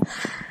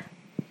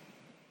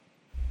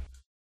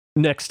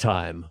 Next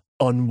time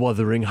on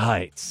Wuthering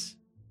Heights.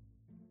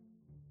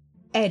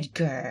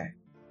 Edgar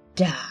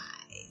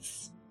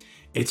dies.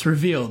 It's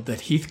revealed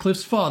that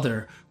Heathcliff's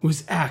father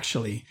was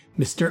actually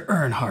Mr.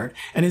 Earnhardt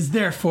and is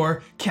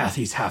therefore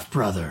Kathy's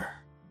half-brother.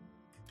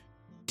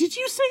 Did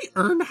you say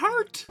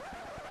Earnhardt?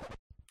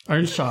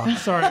 Earnshaw.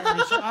 Sorry,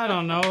 Earnshaw. I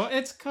don't know.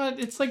 It's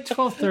like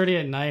 12:30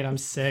 at night. I'm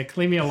sick.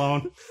 Leave me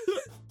alone.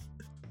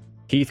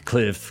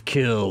 Heathcliff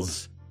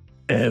kills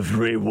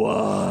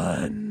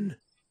everyone.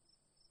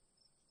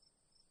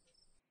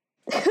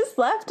 It's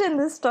left in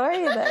the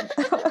story then?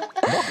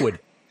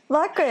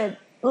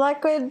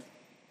 Lockwood.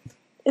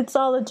 It's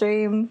all a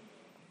dream.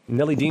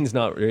 Nellie Dean's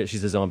not.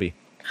 She's a zombie.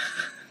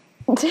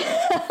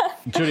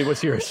 Judy,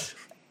 what's yours?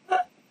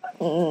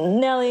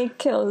 Nellie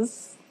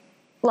kills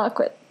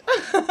Lockwood.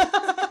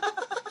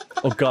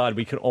 Oh God,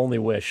 we can only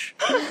wish.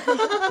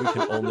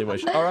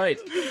 All right.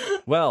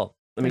 Well,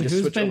 let me just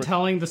who's switch been over.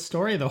 telling the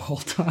story the whole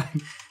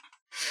time?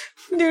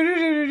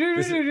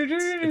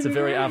 It's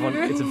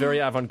a very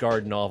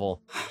avant-garde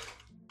novel.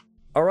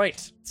 All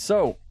right.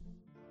 So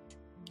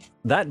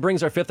that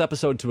brings our 5th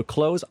episode to a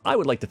close. I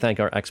would like to thank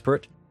our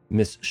expert,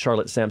 Miss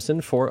Charlotte Sampson,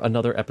 for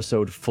another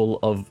episode full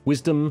of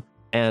wisdom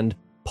and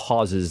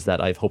pauses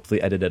that I've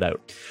hopefully edited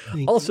out.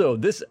 Also,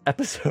 this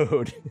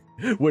episode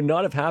would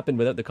not have happened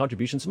without the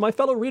contributions of my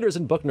fellow readers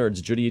and book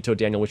nerds, Judy Ito,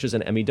 Daniel Wishes,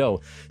 and Emmy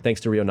Doe. Thanks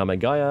to Rio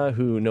Namagaya,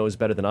 who knows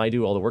better than I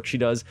do all the work she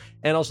does.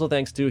 And also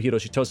thanks to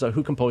Hiroshi Tosa,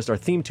 who composed our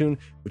theme tune,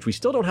 which we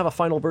still don't have a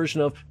final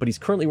version of, but he's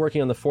currently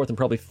working on the 4th and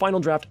probably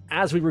final draft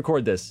as we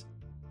record this.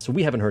 So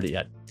we haven't heard it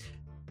yet.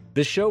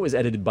 This show is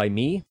edited by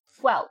me.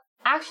 Well,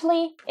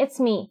 actually, it's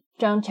me,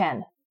 Joan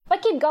Chen.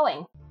 But keep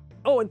going.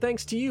 Oh, and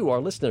thanks to you, our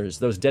listeners,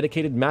 those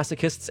dedicated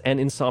masochists and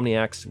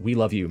insomniacs. We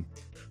love you.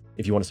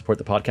 If you want to support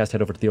the podcast,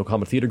 head over to the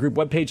Yokohama Theater Group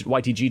webpage at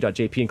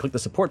ytg.jp and click the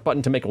support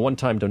button to make a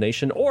one-time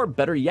donation, or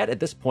better yet at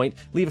this point,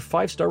 leave a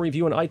 5-star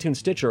review on iTunes,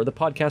 Stitcher, or the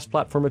podcast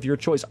platform of your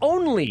choice.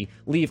 Only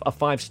leave a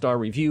 5-star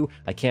review.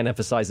 I can't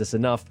emphasize this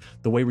enough.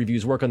 The way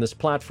reviews work on this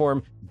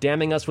platform,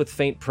 damning us with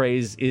faint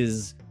praise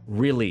is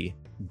really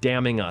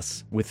damning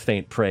us with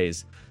faint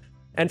praise.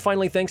 And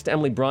finally, thanks to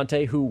Emily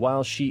Bronte, who,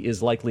 while she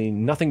is likely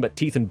nothing but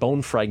teeth and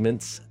bone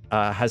fragments,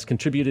 has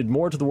contributed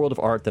more to the world of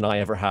art than I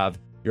ever have.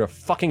 You're a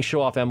fucking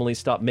show-off, Emily.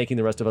 Stop making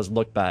the rest of us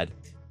look bad.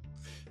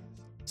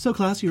 So,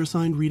 class, your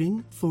assigned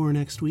reading for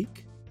next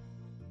week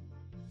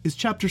is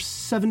chapters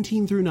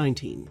 17 through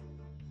 19.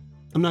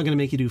 I'm not going to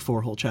make you do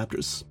 4 whole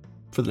chapters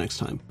for the next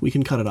time. We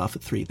can cut it off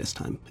at 3 this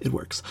time. It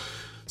works.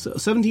 So,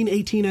 17,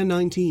 18, and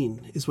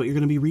 19 is what you're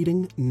going to be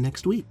reading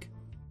next week.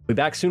 We'll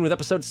be back soon with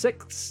episode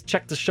 6.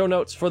 Check the show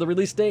notes for the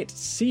release date.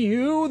 See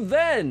you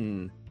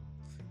then!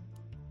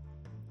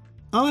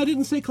 Oh, I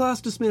didn't say class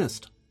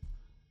dismissed.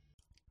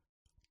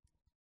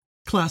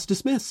 Class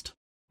dismissed.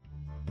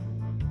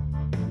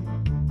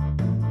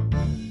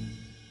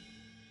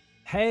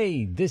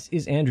 Hey, this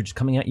is Andrew just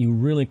coming at you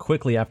really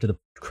quickly after the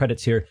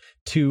credits here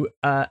to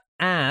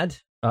add,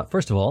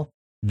 first of all,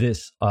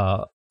 this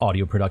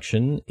audio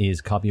production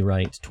is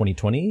copyright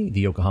 2020,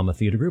 the Yokohama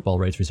Theater Group, all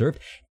rights reserved.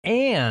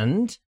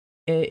 And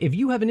if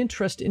you have an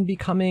interest in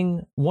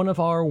becoming one of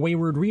our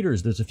Wayward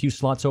Readers, there's a few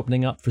slots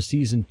opening up for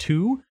season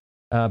 2.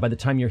 By the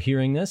time you're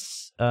hearing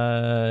this,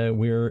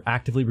 we're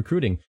actively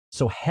recruiting.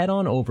 So head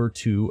on over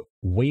to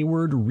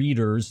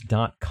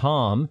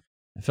waywardreaders.com,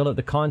 fill out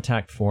the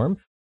contact form,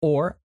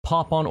 or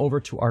pop on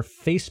over to our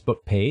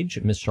Facebook page,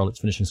 Miss Charlotte's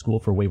Finishing School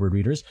for Wayward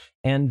Readers,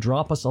 and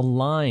drop us a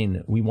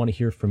line. We want to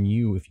hear from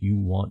you if you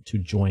want to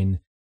join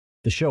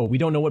the show. We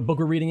don't know what book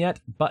we're reading yet,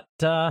 but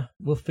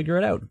we'll figure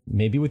it out,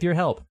 maybe with your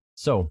help.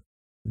 So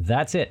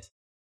that's it.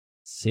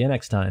 See you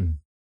next time.